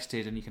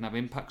invested and you can have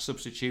impact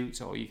substitutes,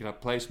 or you can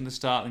have players from the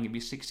start and give you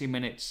 60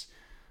 minutes,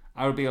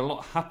 I would be a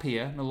lot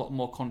happier and a lot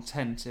more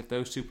content if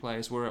those two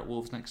players were at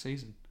Wolves next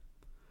season.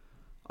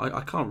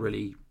 I can't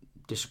really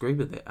disagree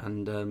with it,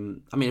 and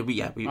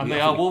they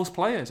are Wolves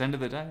players. End of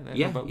the day,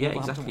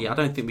 exactly. I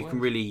don't think we can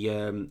really.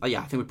 I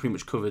think we pretty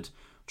much covered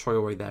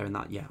Traore there, and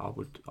that. Yeah, I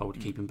would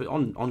keep him. But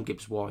on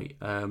Gibbs-White.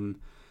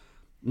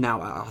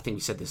 Now, I think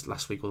we said this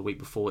last week or the week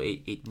before.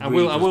 We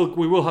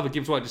will have a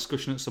Gibbs-White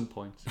discussion at some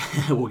point.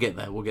 We'll get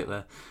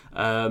there.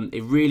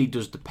 It really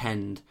does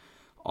depend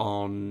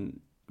on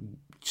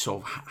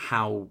sort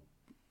of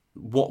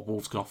what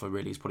Wolves can offer.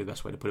 Really, is probably the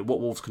best way to put it.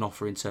 What Wolves can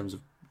offer in terms of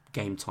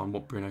game time,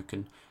 what Bruno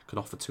can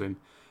offer to him,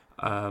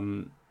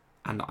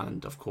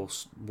 and of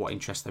course what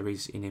interest there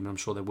is in him. I'm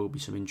sure there will be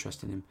some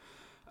interest in him.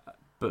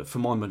 But for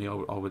my money, I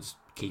would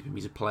keep him.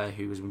 He's a player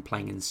who has been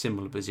playing in a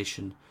similar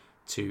position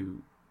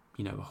to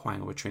a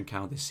Hwang or a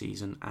Trincao this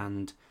season,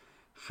 and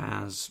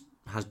has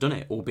done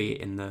it, albeit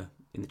in the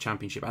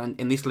Championship.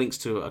 And this links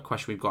to a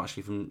question we've got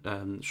actually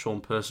from Sean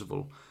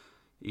Percival.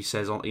 He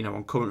says,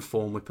 on current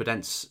form, with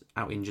Podence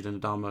out injured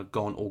and Adama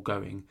gone or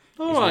going.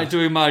 All right,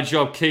 doing my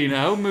job,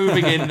 Keno,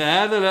 moving in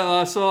there.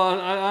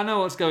 I know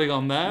what's going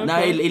on there. Okay. No,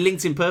 it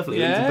linked in perfectly.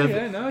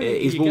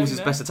 He's Wolves'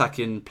 best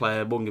attacking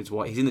player, Morgan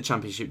Gibbs-White. He's in the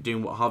Championship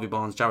doing what Harvey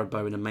Barnes, Jared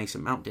Bowen and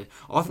Mason Mount did.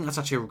 I think that's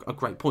actually a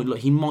great point. Look,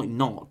 he might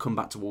not come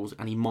back to Wolves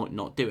and he might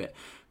not do it.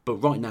 But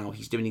right now,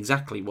 he's doing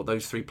exactly what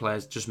those 3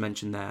 players just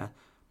mentioned there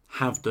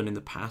have done in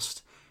the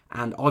past.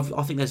 And I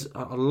think there's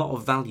a lot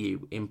of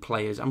value in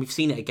players, and we've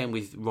seen it again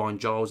with Ryan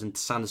Giles and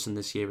Sanderson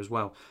this year as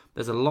well.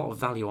 There's a lot of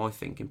value, I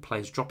think, in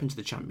players dropping to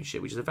the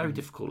Championship, which is a very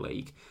difficult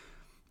league,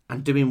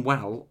 and doing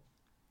well,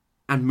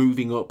 and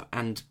moving up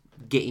and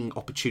getting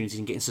opportunities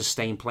and getting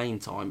sustained playing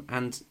time.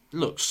 And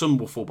look, some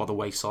will fall by the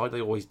wayside, they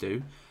always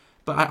do.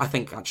 But I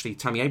think actually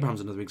Tammy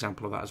Abraham's another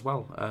example of that as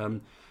well.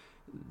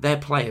 they're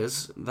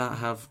players that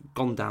have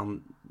gone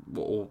down,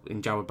 or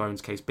in Jarrod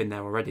Bowen's case, been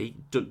there already,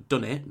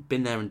 done it,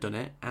 been there and done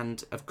it,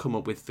 and have come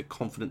up with the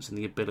confidence and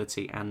the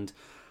ability, and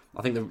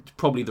I think they're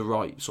probably the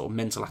right sort of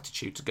mental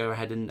attitude to go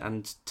ahead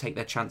and take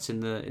their chance in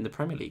the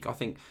Premier League. I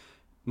think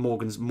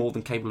Morgan's more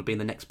than capable of being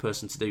the next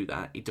person to do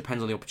that. It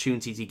depends on the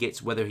opportunities he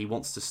gets, whether he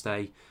wants to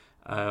stay,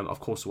 of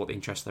course, what the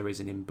interest there is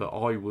in him. But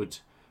I would,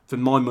 for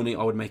my money,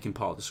 I would make him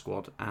part of the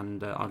squad,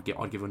 and I'd give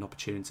him an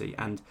opportunity.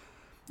 And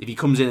if he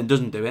comes in and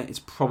doesn't do it, it's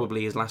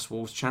probably his last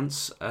Wolves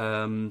chance.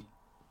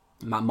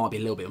 That might be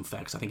a little bit unfair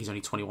because I think he's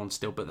only 21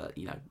 still, but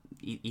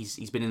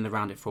he's been in and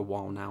around it for a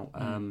while now.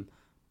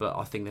 But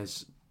I think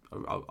there's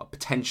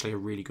potentially a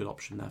really good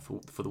option there for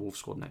the Wolves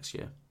squad next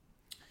year.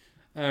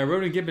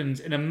 Ronan Gibbons,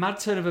 in a mad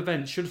turn of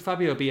events, should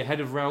Fabio be ahead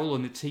of Raul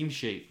on the team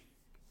sheet?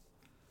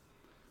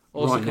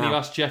 Also, right, can you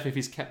ask Jeff if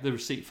he's kept the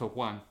receipt for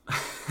Hwang?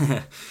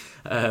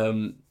 Now,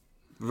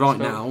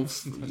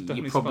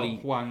 you probably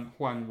Hwang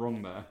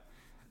wrong there.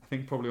 I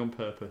think probably on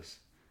purpose.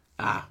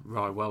 Ah,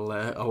 right. Well,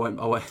 I won't.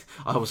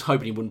 I was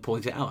hoping he wouldn't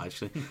point it out.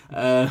 Actually,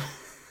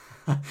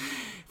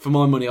 for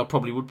my money, I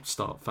probably would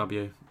start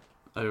Fabio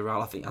over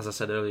Raul. I think, as I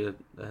said earlier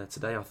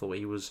today, I thought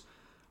he was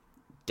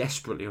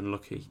desperately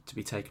unlucky to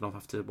be taken off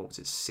after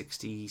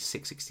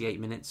 66, 68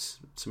 minutes,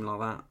 something like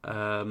that.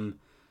 I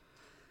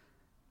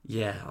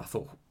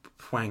thought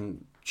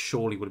Hwang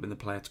surely would have been the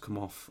player to come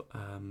off,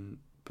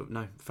 but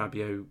no,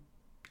 Fabio.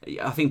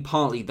 I think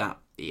partly that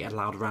he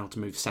allowed Raul to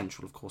move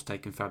central, of course,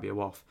 taking Fabio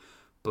off.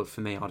 But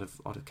for me, I'd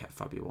have kept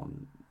Fabio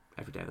on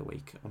every day of the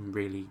week. I'm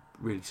really,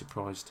 really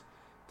surprised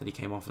that he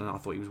came off, and I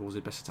thought he was always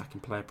the best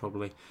attacking player,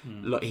 probably.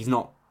 Look, he's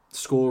not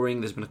scoring.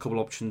 There's been a couple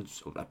of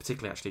options,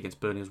 particularly actually against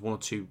Burnley. There's one or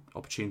two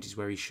opportunities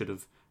where he should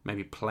have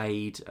maybe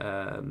played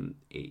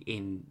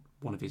in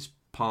one of his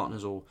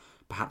partners, or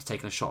perhaps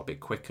taken a shot a bit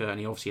quicker, and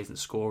he obviously isn't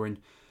scoring.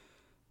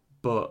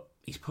 But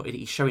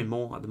he's showing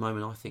more at the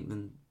moment, I think,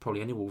 than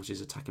probably any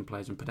Wolves' attacking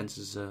players, and Podence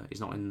is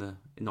not in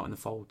the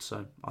fold.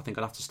 So I think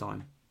I'd have to start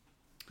him.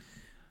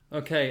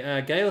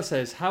 Okay, Gail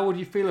says, how would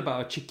you feel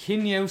about a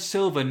Chiquinho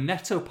Silva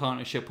Neto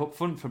partnership up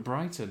front for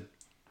Brighton?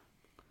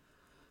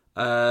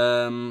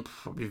 I'd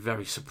be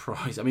very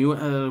surprised. I mean,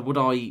 would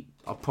I?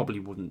 I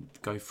probably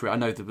wouldn't go for it. I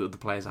know the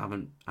players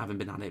haven't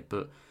been at it,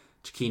 but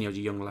Chiquinho's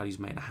a young lad who's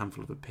made a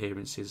handful of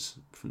appearances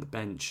from the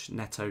bench.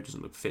 Neto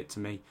doesn't look fit to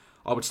me.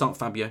 I would start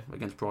Fabio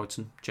against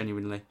Brighton,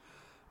 genuinely.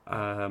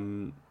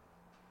 But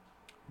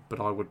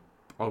I would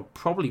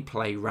probably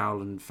play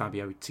Raul and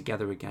Fabio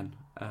together again.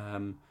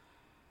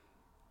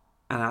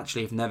 And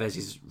actually, if Neves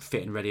is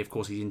fit and ready, of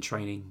course he's in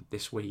training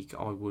this week,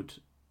 I would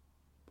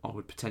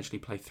potentially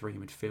play three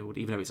in midfield,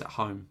 even though it's at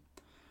home.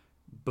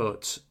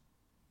 But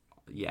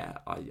yeah,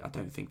 I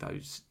don't think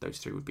those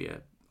three would be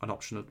an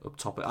option up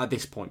top at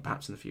this point,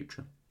 perhaps in the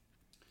future.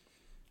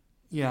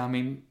 Yeah, I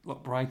mean,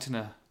 look, Brighton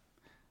I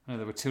know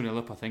they were 2-0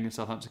 up, I think, and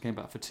Southampton came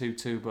back for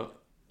 2-2, but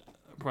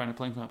Brighton are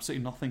playing for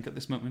absolutely nothing at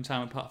this moment in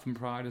time apart from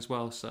pride as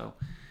well, so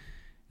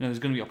there's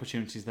going to be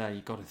opportunities there.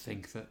 You've got to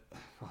think that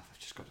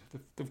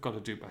they've got to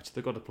do better.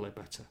 They've got to play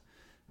better.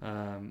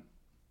 I'm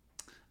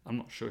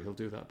not sure he'll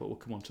do that, but we'll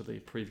come on to the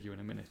preview in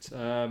a minute.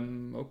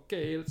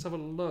 Okay, let's have a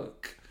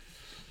look.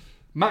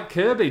 Matt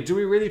Kirby, do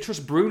we really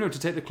trust Bruno to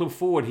take the club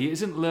forward? He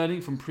isn't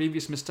learning from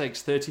previous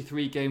mistakes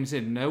 33 games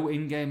in. No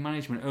in-game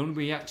management, only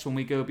reacts when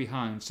we go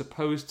behind.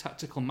 Supposed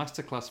tactical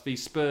masterclass v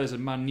Spurs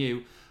and Man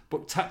U,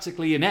 but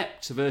tactically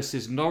inept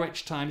versus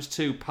Norwich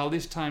 ×2,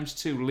 Palace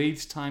 ×2,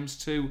 Leeds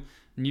 ×2,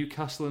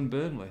 Newcastle and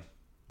Burnley.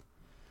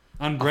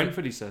 And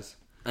Brentford, he says.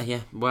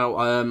 Yeah, well,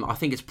 I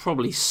think it's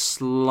probably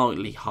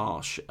slightly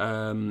harsh,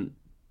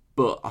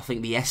 but I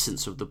think the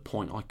essence of the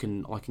point I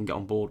can get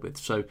on board with.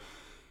 So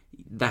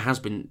there has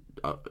been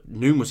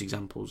numerous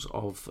examples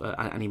of,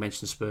 and he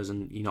mentioned Spurs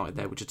and United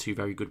there, which are two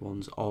very good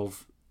ones,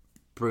 of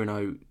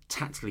Bruno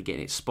tactically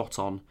getting it spot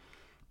on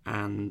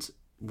and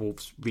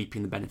Wolves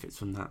reaping the benefits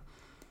from that.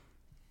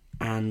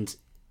 And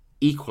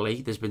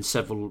equally, there's been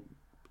several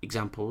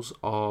examples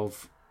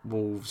of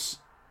Wolves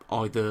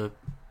either,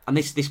 and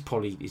this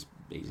probably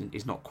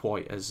is not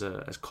quite as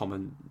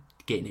common,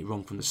 getting it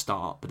wrong from the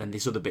start, but then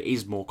this other bit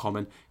is more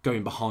common,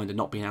 going behind and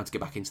not being able to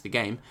get back into the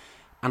game.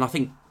 And I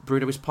think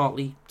Bruno is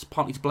partly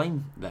to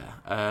blame there,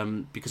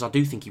 because I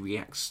do think he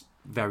reacts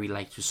very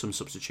late with some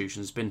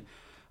substitutions. There's been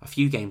a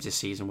few games this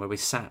season where we're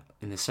sat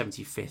in the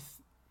 75th,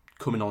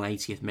 coming on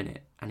 80th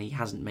minute, and he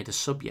hasn't made a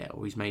sub yet,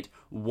 or he's made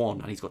one,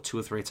 and he's got two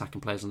or three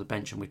attacking players on the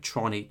bench, and we're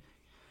trying to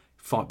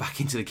fight back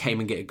into the game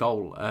and get a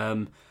goal.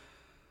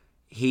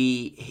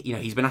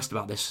 He's been asked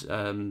about this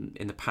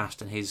in the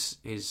past, and his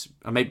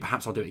and maybe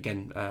perhaps I'll do it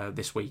again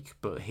this week,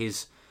 but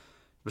his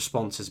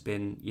response has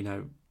been,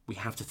 we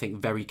have to think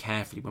very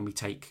carefully when we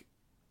take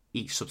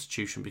each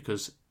substitution,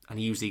 because, and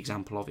he used the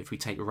example of, if we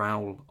take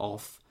Raul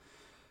off,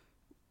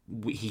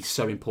 he's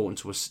so important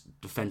to us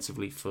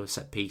defensively for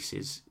set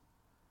pieces,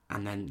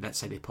 and then let's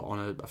say they put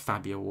on a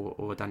Fabio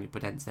or a Daniel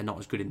Podence, they're not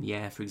as good in the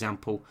air, for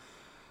example.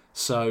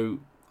 So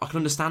I can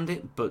understand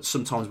it, but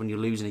sometimes when you're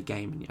losing a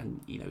game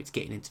and it's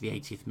getting into the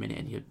 80th minute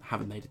and you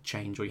haven't made a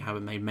change, or you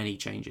haven't made many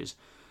changes,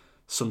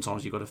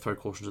 sometimes you've got to throw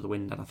caution to the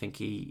wind, and I think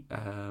he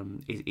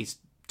is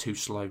too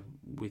slow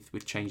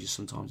with changes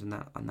sometimes, and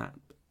that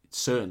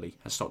certainly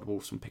has stopped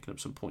Wolves from picking up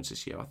some points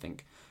this year, I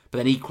think. But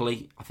then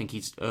equally, I think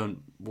he's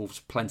earned Wolves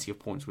plenty of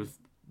points with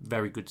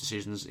very good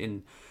decisions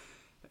in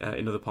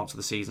other parts of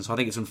the season. So I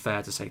think it's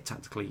unfair to say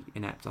tactically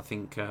inept. I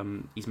think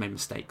he's made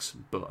mistakes,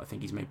 but I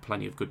think he's made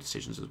plenty of good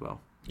decisions as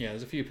well. Yeah,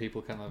 there's a few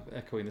people kind of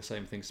echoing the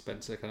same thing,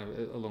 Spencer, kind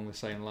of along the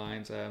same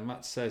lines.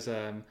 Matt says,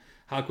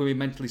 how can we be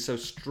mentally so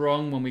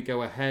strong when we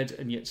go ahead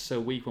and yet so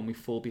weak when we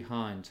fall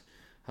behind?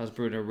 Has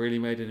Bruno really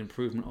made an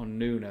improvement on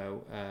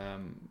Nuno?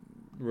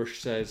 Rush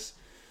says,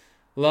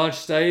 Large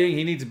staying,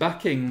 he needs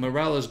backing.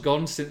 Morale has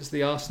gone since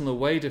the Arsenal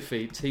away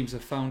defeat. Teams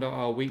have found out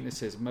our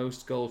weaknesses.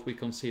 Most goals we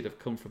concede have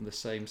come from the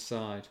same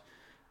side.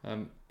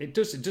 It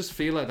does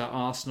feel like that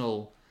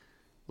Arsenal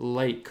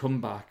late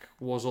comeback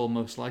was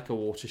almost like a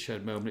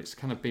watershed moment. It's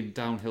kind of been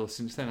downhill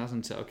since then,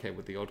 hasn't it? Okay,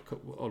 with the odd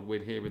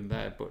win here and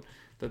there, but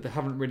that they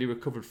haven't really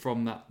recovered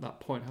from that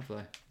point, have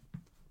they?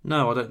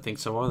 No, I don't think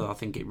so either. I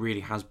think it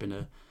really has been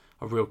a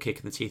real kick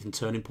in the teeth and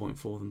turning point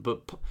for them.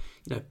 But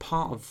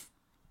part of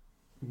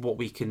what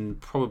we can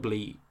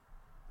probably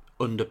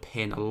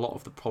underpin a lot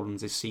of the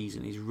problems this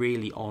season is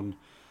really on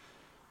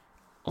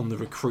the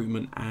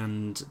recruitment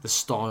and the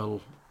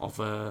style of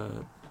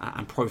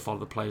and profile of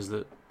the players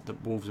that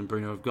Wolves and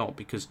Bruno have got,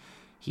 because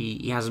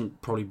he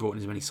hasn't probably brought in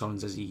as many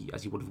signings as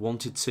he would have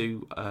wanted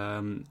to,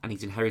 and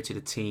he's inherited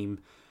a team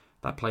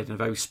that played in a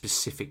very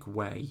specific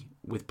way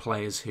with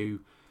players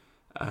who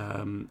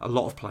a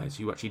lot of players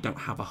who actually don't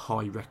have a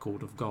high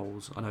record of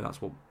goals. I know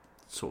that's what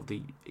sort of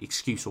the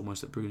excuse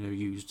almost that Bruno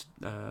used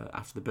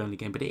after the Burnley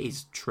game, but it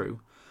is true.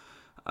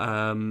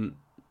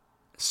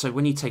 So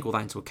when you take all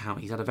that into account,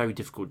 he's had a very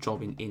difficult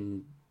job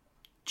in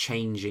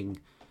changing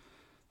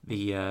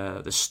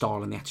the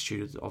style and the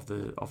attitude of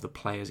the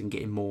players and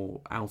getting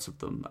more out of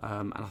them.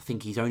 And I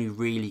think he's only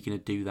really going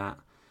to do that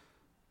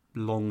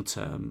long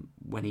term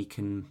when he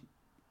can,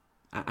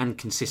 and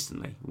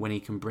consistently, when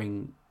he can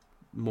bring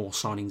more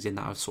signings in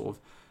that are sort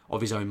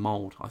of his own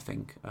mould. I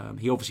think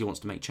he obviously wants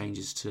to make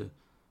changes to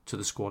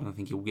the squad, and I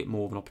think he'll get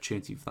more of an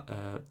opportunity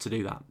to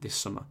do that this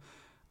summer.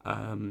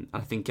 And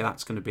I think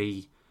that's going to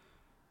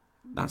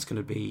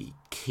be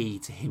key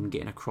to him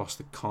getting across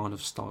the kind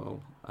of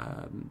style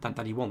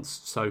that he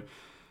wants. So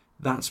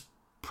that's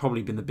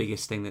probably been the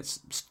biggest thing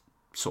that's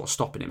sort of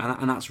stopping him,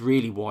 and that's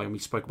really why, and we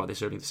spoke about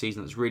this earlier in the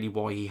season, that's really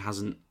why he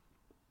hasn't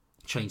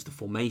changed the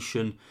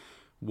formation,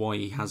 why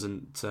he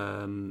hasn't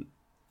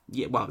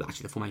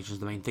actually the formation is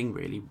the main thing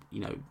really.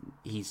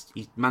 He's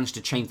managed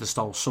to change the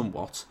style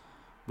somewhat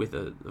with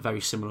a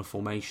very similar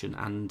formation,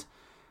 and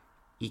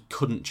he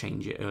couldn't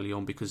change it early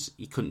on because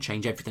he couldn't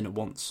change everything at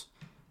once,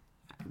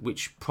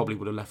 which probably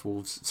would have left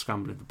Wolves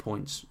scrambling for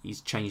points. He's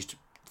changed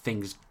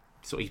things,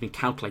 so he's been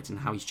calculating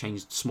how he's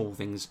changed small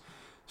things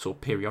sort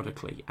of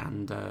periodically,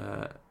 and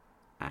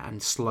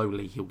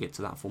slowly he'll get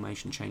to that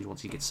formation change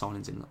once he gets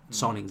signings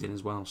in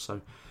as well.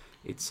 So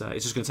it's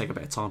just going to take a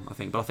bit of time, I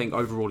think. But I think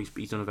overall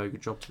he's done a very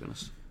good job, to be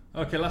honest.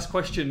 Okay, last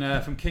question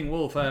from King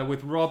Wolf.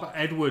 With Rob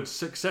Edwards'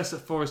 success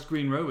at Forest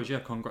Green Rovers,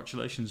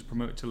 congratulations,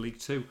 promoted to League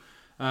 2.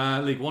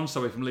 League 1,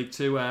 from League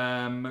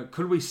 2.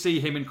 Could we see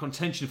him in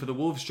contention for the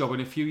Wolves job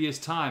in a few years'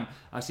 time,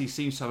 as he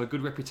seems to have a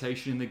good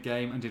reputation in the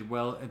game and did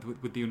well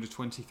with the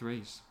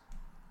under-23s?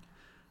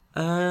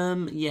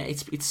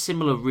 It's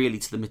similar really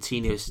to the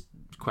Martinez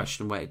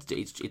question, where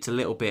it's a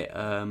little bit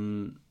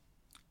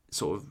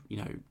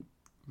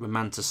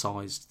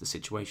romanticised, the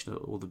situation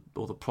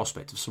or the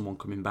prospect of someone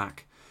coming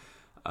back.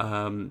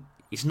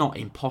 It's not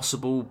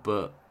impossible,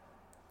 but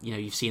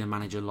you've seen a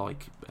manager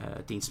like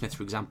Dean Smith,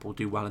 for example,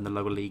 do well in the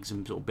lower leagues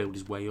and sort of build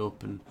his way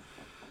up, and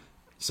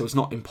so it's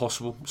not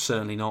impossible,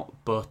 certainly not.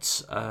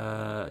 But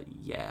I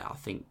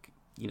think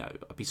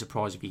I'd be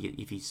surprised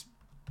if he's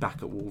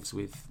back at Wolves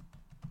with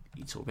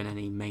sort of in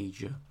any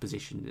major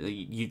position.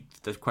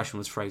 The question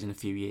was phrased in a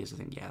few years. I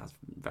think that's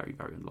very,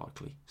 very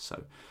unlikely.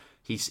 So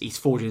he's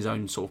forging his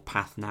own sort of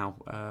path now,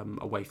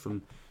 away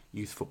from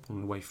youth football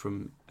and away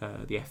from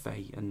the FA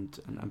and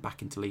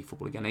back into league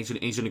football again. He's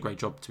done a great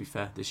job, to be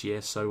fair, this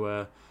year.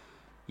 So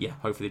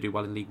hopefully they do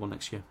well in League 1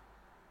 next year.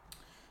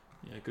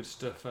 Yeah, good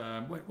stuff.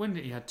 When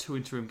did he had 2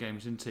 interim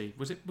games, didn't he?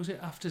 Was it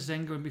after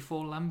Zenga and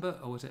before Lambert,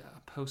 or was it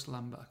post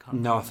Lambert? I can't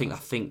remember. No, I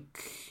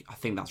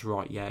think that's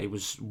right. Yeah, it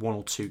was 1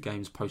 or 2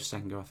 games post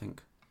Zenga, I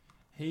think.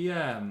 He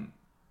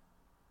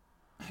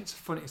it's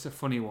a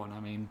funny one. I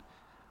mean,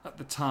 at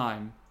the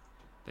time,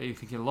 they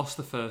think he lost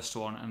the first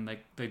one and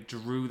they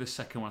drew the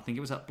second one. I think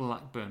it was at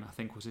Blackburn, I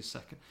think was his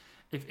second.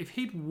 If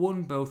he'd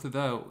won both of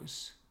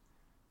those,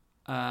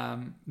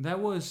 there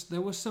was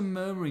some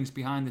murmurings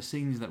behind the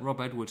scenes that Rob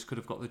Edwards could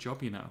have got the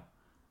job,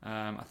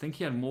 I think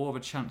he had more of a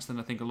chance than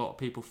I think a lot of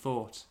people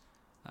thought.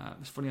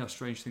 It's funny how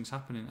strange things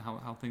happen and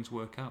how things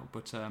work out.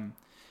 But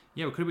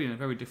we could have been in a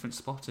very different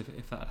spot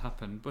if that had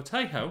happened. But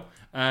hey-ho.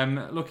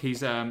 Look, he's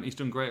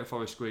done great at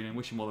Forest Green, and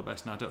wish him all the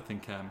best. And I don't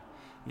think, I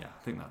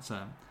think that's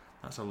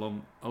a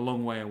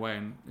long way away,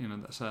 and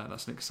that's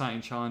an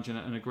exciting challenge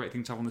and a great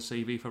thing to have on the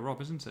CV for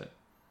Rob, isn't it?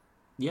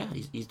 Yeah,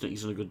 he's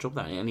done a good job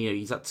there, and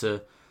he's had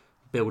to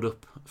build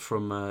up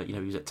from he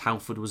was at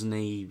Telford, wasn't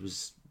he? He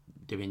was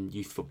doing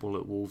youth football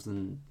at Wolves,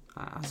 and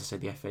as I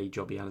said, the FA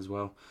job he had as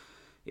well.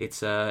 It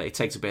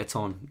takes a bit of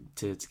time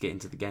to get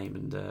into the game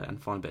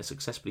and find a bit of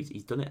success, but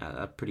he's done it at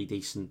a pretty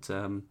decent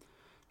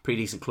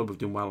club. We've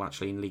done well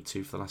actually in League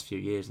Two for the last few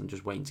years, and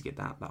just waiting to get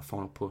that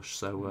final push.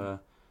 So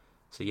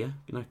yeah,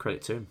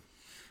 credit to him.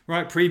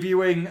 Right,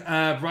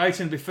 previewing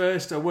Brighton be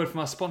first. A word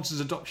from our sponsors,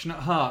 Adoption at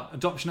Heart.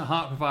 Adoption at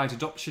Heart provides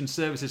adoption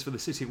services for the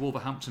City of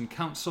Wolverhampton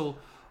Council,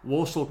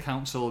 Walsall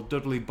Council,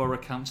 Dudley Borough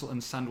Council and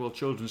Sandwell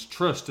Children's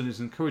Trust, and is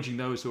encouraging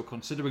those who are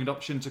considering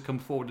adoption to come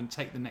forward and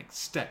take the next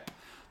step.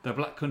 The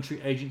Black Country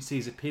Agency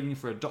is appealing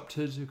for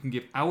adopters who can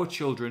give our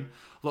children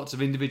lots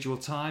of individual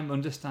time,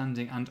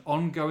 understanding and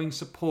ongoing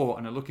support,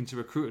 and are looking to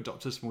recruit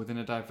adopters from within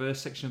a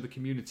diverse section of the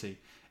community,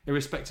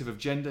 irrespective of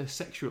gender,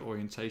 sexual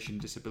orientation,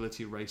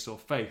 disability, race or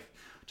faith.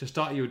 To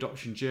start your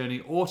adoption journey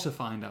or to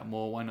find out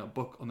more, why not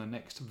book on the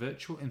next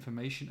virtual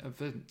information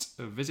event?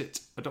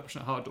 Visit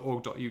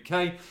adoptionatheart.org.uk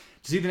to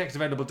see the next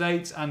available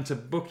dates, and to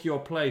book your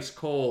place,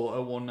 call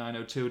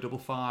 01902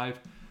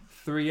 55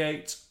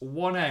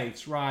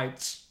 3818.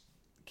 Right,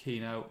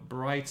 Keno,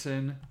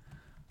 Brighton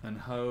and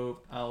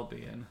Hove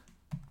Albion.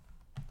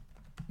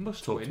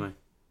 Must Talk win. To me.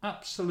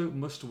 Absolute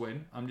must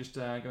win. I'm just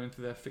going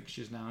through their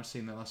fixtures now. I've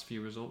seen their last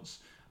few results.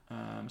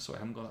 So I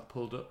haven't got that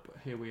pulled up, but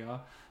here we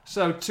are.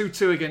 So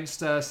 2-2 against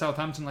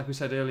Southampton, like we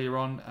said earlier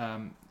on.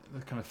 They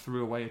kind of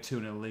threw away a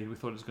 2-0 lead. We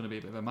thought it was going to be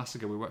a bit of a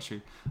massacre. We were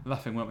actually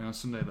laughing, weren't we, on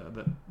Sunday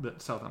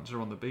that Southampton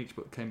are on the beach,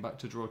 but came back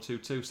to draw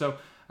 2-2. So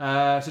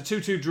it's a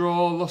 2-2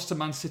 draw, lost to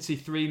Man City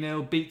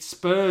 3-0, beat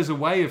Spurs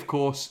away, of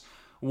course,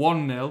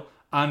 1-0,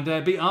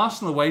 and beat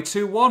Arsenal away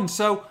 2-1.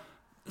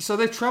 So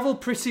they've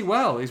travelled pretty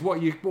well, is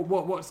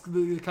what's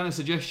the kind of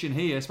suggestion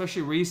here,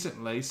 especially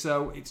recently.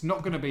 So it's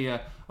not going to be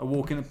a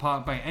walk in the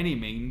park by any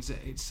means.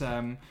 It's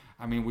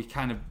we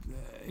kind of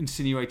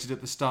insinuated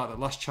at the start that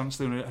last chance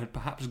had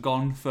perhaps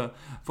gone for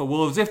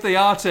Wolves. If they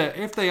are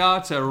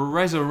to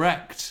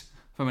resurrect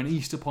from an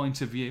Easter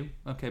point of view,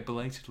 okay,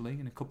 belatedly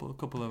in a couple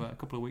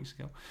of weeks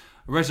ago,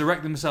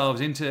 resurrect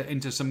themselves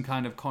into some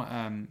kind of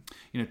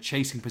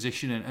chasing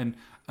position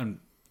and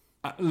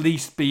at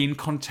least be in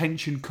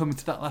contention coming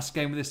to that last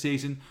game of the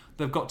season,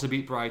 they've got to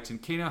beat Brighton.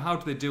 Keno, how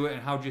do they do it,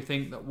 and how do you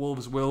think that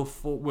Wolves will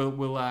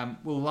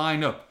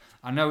line up?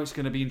 I know it's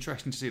going to be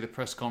interesting to see the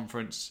press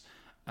conference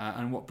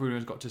and what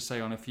Bruno's got to say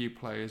on a few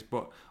players,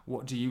 but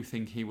what do you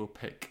think he will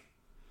pick?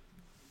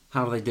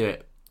 How do they do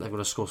it? They've got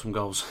to score some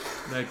goals.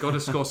 They've got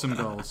to score some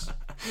goals.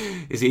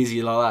 It's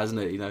easier like that, isn't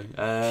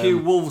it? Cue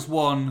Wolves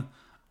 1,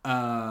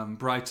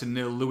 Brighton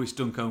 0, Lewis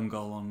Dunk own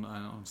goal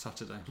on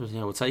Saturday.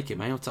 Yeah, we'll take it,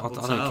 mate. I don't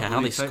care how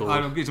they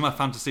score. These are my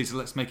fantasy, so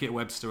let's make it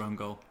Webster own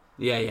goal.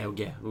 Yeah.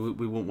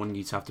 We won't want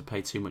you to have to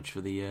pay too much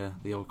for the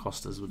old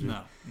Costas, would we?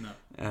 No.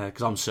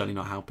 Because I'm certainly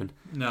not helping.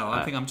 No,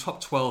 I think I'm top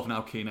 12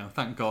 now, Keno.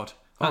 Thank God.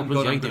 I'm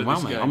doing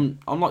well, mate.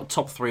 I'm like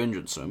top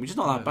 300 something, which is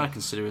not that bad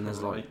considering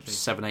there's like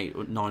 7,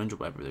 8, 900,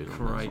 whatever it is.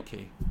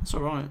 Crikey. It's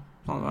alright.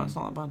 It's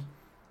not that bad.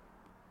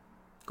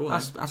 Go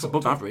on. That's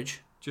above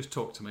average. Just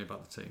talk to me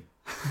about the team.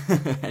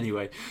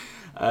 Anyway,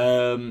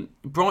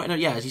 Brighton,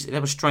 as you said, they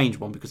have a strange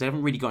one because they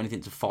haven't really got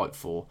anything to fight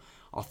for.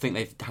 I think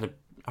they've had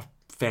a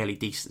fairly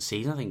decent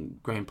season. I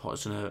think Graham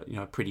Potter's done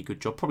a pretty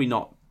good job. Probably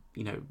not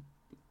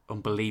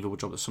unbelievable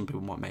job that some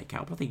people might make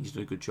out, but I think he's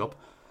done a good job.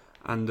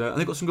 And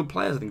they've got some good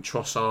players. I think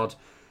Trossard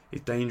is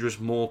dangerous.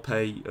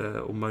 Morpay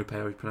or Mopay,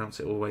 how you pronounce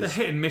it always. They're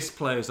hit and miss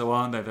players, though,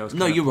 aren't they? Those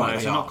no, you're right.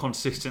 They're not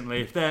consistently.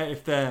 If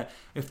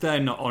they're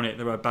not on it,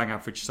 they're a bang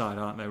average side,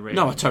 aren't they? Really?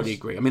 No, I totally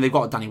agree. I mean, they've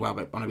got Danny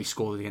Welbeck. I know he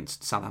scored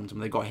against Southampton.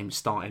 They got him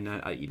starting.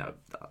 I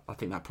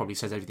think that probably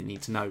says everything you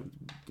need to know.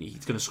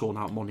 He's going to score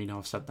now at Monday.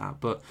 I've said that,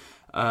 but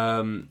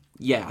I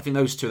think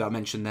those two that I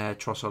mentioned there,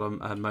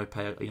 Trossard and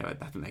Mopay,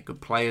 I think they're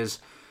good players.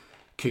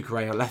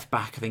 Cucurella left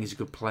back, I think he's a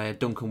good player.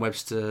 Duncan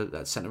Webster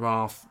at centre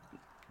half,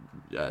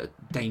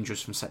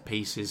 dangerous from set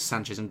pieces.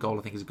 Sanchez in goal,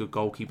 I think, is a good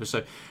goalkeeper.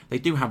 So they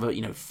do have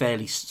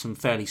some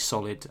fairly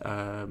solid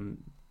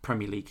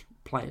Premier League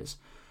players.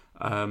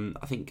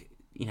 I think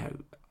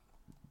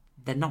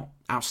they're not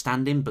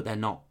outstanding, but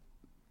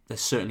they're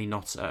certainly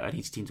not an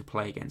easy team to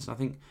play against. And I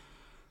think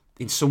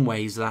in some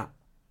ways that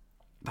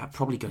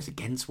probably goes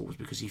against Wolves,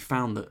 because you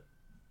found that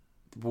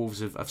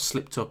Wolves have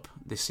slipped up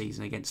this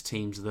season against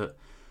teams that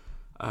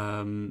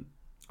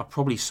are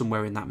probably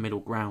somewhere in that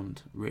middle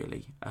ground,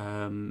 really,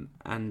 and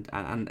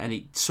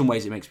in some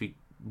ways it makes me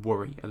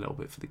worry a little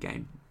bit for the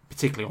game,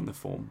 particularly on the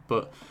form.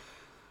 But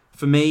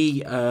for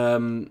me, I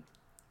don't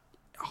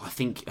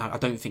think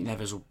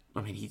Neves will.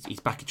 I mean, he's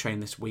back in training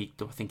this week.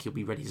 Do I think he'll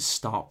be ready to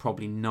start?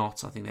 Probably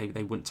not. I think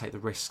they wouldn't take the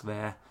risk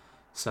there.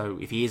 So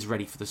if he is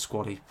ready for the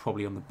squad, he's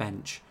probably on the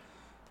bench.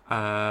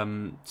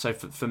 So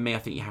for me, I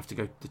think you have to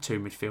go the two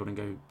midfield and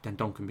go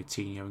Dendoncker,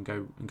 Moutinho,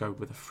 and go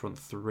with a front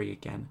three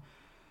again.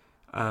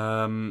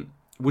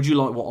 Would you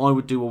like what I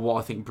would do or what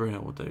I think Bruno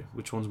will do?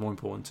 Which one's more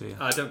important to you?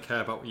 I don't care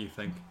about what you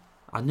think.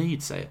 I knew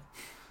you'd say it.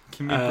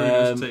 Give me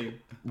Bruno's team.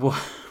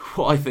 What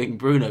I think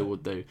Bruno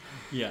would do?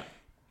 Yeah.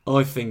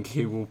 I think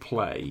he will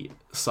play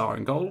Sarr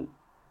in goal.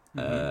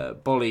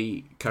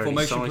 Bolly, Cody,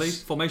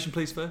 Formation,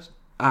 please, first.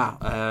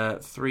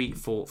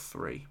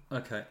 3-4-3.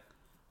 Okay.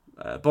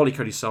 Bolly,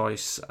 Cody,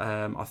 Sice.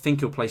 I think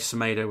he'll play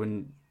Semedo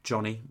and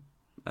Johnny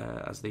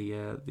as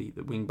the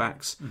wing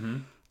backs. Mm-hmm.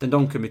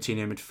 Dendoncker,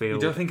 Moutinho midfield. You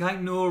don't think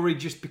Aït-Nouri,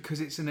 just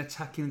because it's an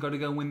attacking, got to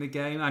go and win the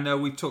game? I know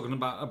we've talked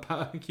about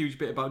a huge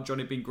bit about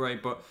Johnny being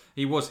great, but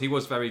he was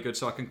very good,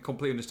 so I can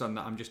completely understand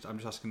that. I'm just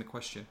asking the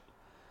question.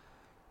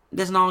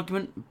 There's an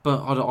argument,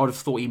 but I'd have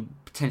thought he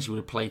potentially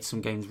would have played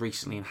some games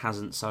recently and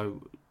hasn't,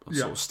 so I'll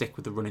sort of stick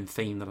with the running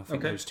theme that I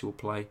think those two will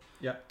play.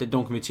 Yeah.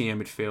 Dendoncker, Moutinho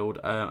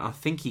midfield. I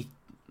think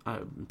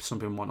some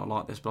people might not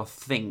like this, but I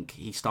think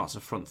he starts a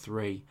front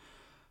three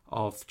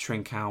of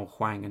Trincao,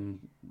 Hwang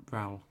and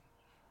Raul.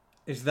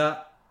 Is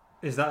that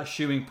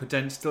assuming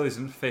Podence still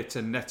isn't fit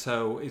and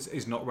Neto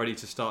is not ready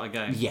to start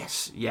again?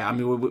 Yes, yeah. I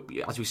mean,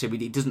 as we said,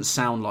 it doesn't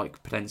sound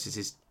like Podence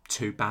is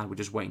too bad. We're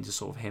just waiting to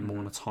sort of hear more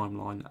on a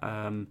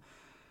timeline.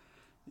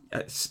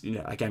 It's,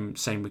 again,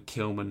 same with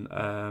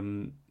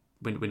Kilman.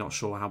 We're not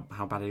sure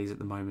how bad it is at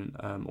the moment.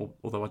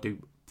 Although I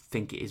do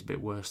think it is a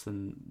bit worse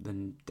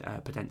than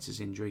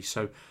Podence's injury.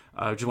 So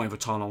just waiting for a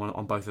timeline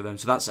on both of them.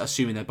 So that's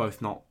assuming they're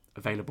both not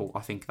available. I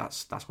think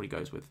that's what he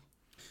goes with.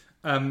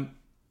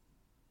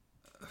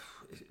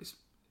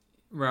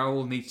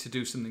 Raul needs to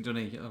do something,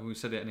 doesn't he? We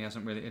said it, and he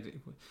hasn't really.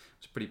 It was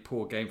a pretty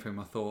poor game for him,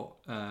 I thought.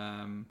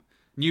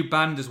 New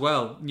band as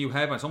well, new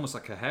hairband. It's almost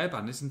like a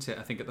hairband, isn't it?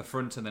 I think at the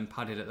front and then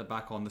padded at the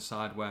back on the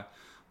side, where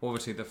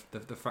obviously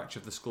the fracture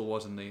of the skull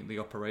was and the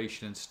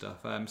operation and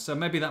stuff. So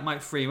maybe that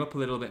might free him up a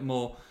little bit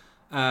more,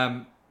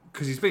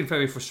 because he's been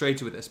very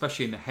frustrated with it,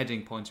 especially in the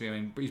heading point of view. I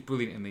mean, he's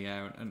brilliant in the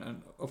air,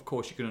 and of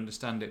course you can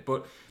understand it.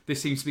 But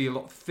this seems to be a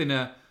lot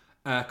thinner.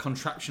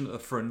 Contraction at the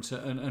front,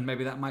 and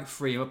maybe that might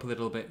free him up a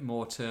little bit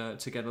more to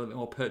get a little bit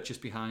more purchase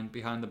behind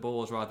the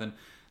balls rather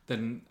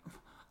than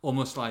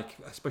almost like,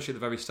 especially at the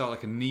very start,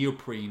 like a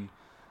neoprene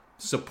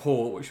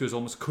support which was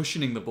almost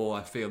cushioning the ball.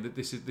 I feel that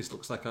this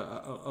looks like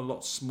a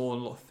lot smaller,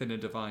 a lot thinner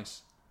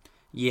device.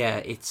 Yeah,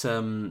 it's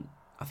I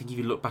think if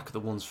you look back at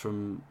the ones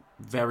from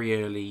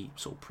very early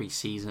sort of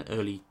pre-season,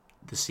 early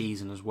the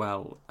season as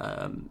well,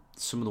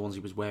 some of the ones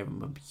he was wearing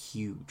were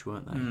huge,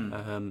 weren't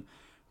they?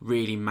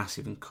 Really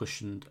massive and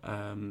cushioned,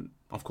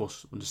 of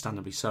course,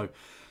 understandably so.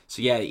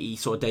 So yeah, he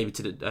sort of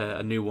debuted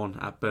a new one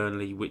at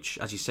Burnley, which,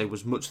 as you say,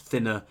 was much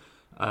thinner,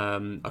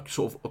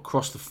 sort of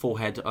across the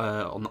forehead,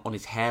 on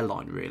his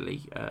hairline,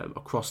 really,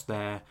 across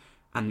there,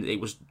 and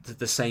it was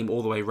the same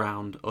all the way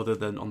round, other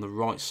than on the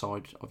right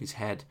side of his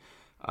head.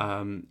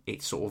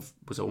 It sort of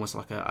was almost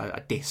like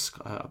a disc,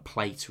 a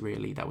plate,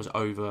 really, that was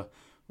over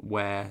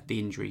where the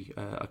injury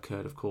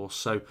occurred, of course.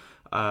 So,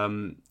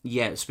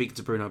 speaking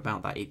to Bruno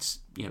about that, it's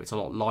a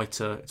lot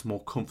lighter, it's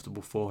more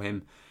comfortable for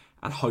him,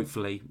 and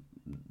hopefully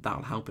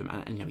that'll help him.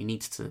 And he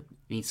needs to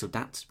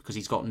adapt, because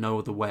he's got no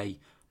other way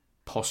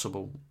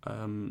possible,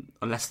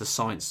 unless the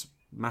science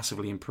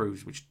massively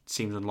improves, which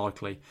seems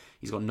unlikely.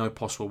 He's got no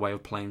possible way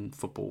of playing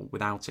football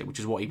without it, which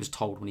is what he was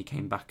told when he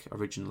came back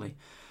originally.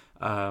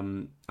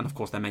 And of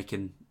course, they're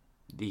making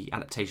the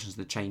adaptations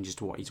and the changes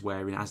to what he's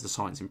wearing as the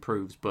science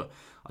improves, but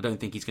I don't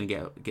think he's going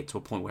to get to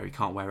a point where he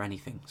can't wear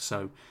anything.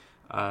 So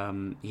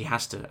he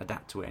has to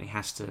adapt to it, and he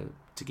has to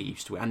get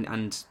used to it.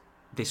 And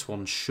this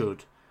one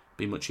should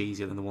be much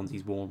easier than the ones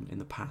he's worn in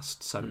the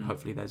past. So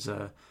hopefully there's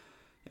a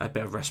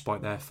bit of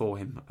respite there for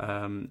him.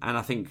 And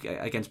I think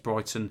against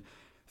Brighton,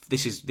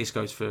 this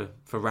goes for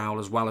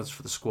Raul as well as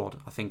for the squad.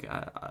 I think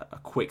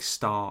a quick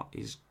start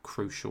is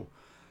crucial.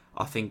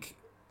 I think,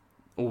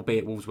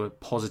 albeit Wolves were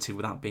positive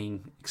without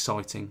being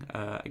exciting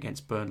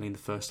against Burnley in the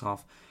first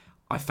half,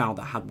 I found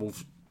that had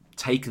Wolves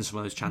taken some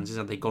of those chances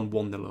and they'd gone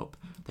 1-0 up,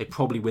 they'd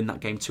probably win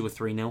that game 2 or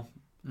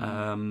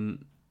 3-0.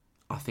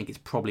 I think it's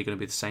probably going to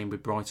be the same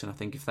with Brighton. I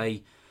think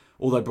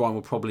although Brighton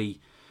will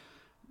probably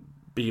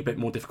be a bit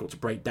more difficult to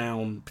break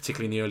down,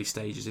 particularly in the early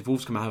stages, if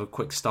Wolves come out have a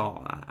quick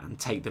start and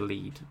take the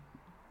lead,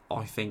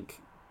 I think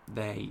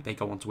they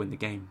go on to win the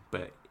game.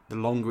 But the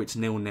longer it's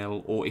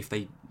 0-0, or if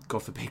they,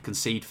 God forbid,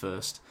 concede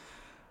first,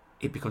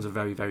 it becomes a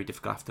very, very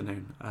difficult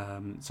afternoon.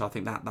 So I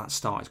think that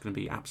start is going to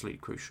be absolutely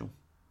crucial.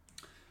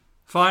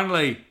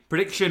 Finally,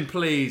 prediction,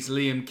 please,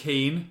 Liam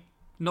Keane.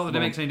 Not that it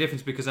makes any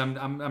difference, because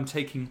I'm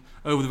taking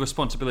over the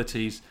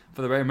responsibilities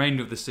for the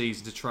remainder of the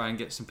season to try and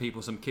get some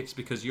people some kits,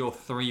 because your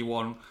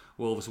 3-1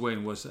 Wolves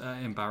win was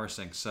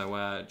embarrassing.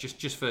 So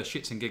just for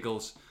shits and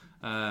giggles,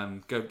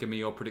 go give me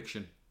your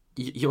prediction.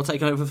 You're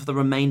taking over for the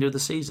remainder of the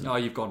season? Oh,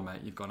 you've gone,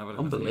 mate. You've gone.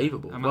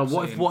 Unbelievable. Well,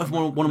 what if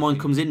one of mine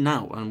comes in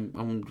now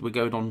and we're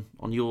going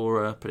on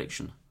your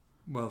prediction?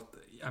 Well,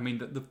 I mean,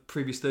 the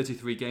previous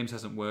 33 games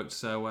hasn't worked,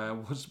 so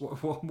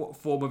what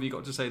form have you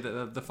got to say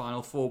that the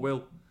final 4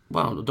 will?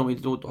 Well,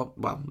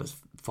 there's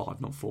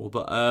 5, not 4.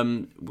 But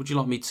would you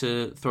like me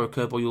to throw a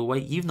curveball your way?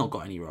 You've not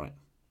got any right.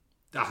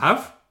 I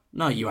have.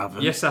 No, you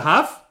haven't. Yes, I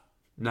have.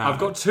 No, I've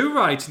got 2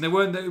 right, and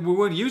we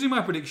weren't using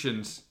my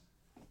predictions.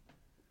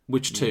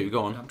 Which 2?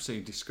 Go on.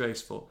 Absolutely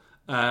disgraceful.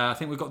 I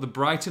think we've got the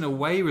Brighton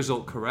away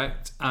result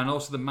correct, and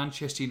also the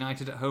Manchester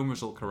United at home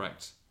result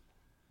correct.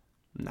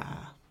 Nah.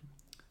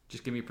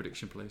 Just give me a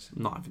prediction, please.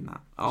 Not having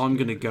that. I'm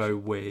going to go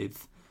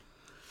with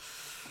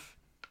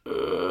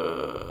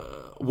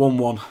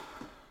 1-1.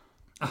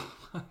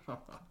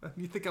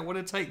 You think I want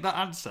to take that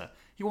answer?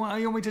 You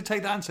want me to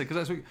take that answer? Because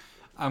that's what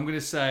I'm going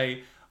to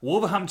say.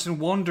 Wolverhampton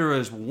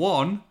Wanderers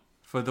 1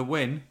 for the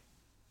win.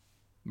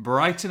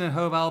 Brighton and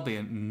Hove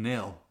Albion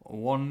 0.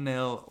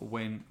 1-0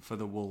 win for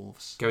the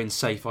Wolves. Going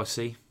safe, I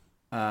see.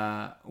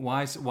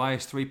 Why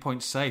is 3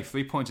 points safe?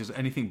 3 points is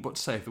anything but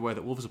safe the way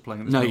that Wolves are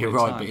playing. No, you're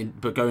right,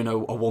 but going a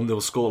 1-0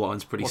 scoreline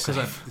is pretty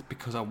safe.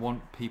 Because I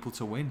want people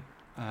to win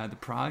the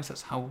prize.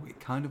 That's how it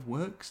kind of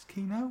works,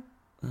 Keno.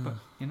 But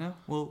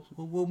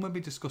we'll maybe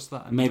discuss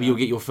that. And, maybe you'll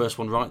get your first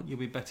one right. You'll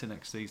be better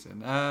next season.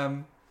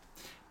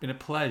 Been a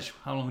pleasure.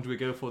 How long do we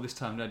go for this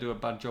time? Did I do a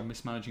bad job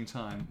mismanaging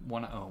time?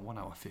 1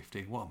 hour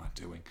 50. What am I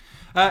doing?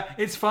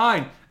 It's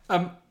fine.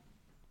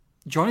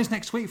 Join us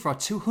next week for our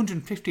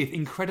 250th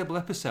incredible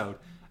episode.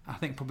 I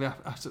think probably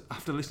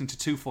after listening to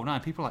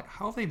 249, people are like,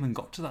 how have they even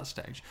got to that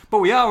stage? But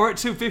we're at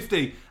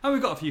 250, and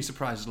we've got a few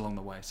surprises along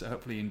the way, so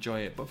hopefully you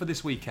enjoy it. But for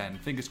this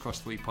weekend, fingers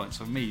crossed 3 points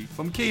from me,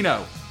 from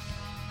Keno.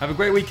 Have a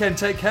great weekend.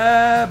 Take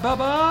care.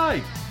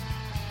 Bye-bye.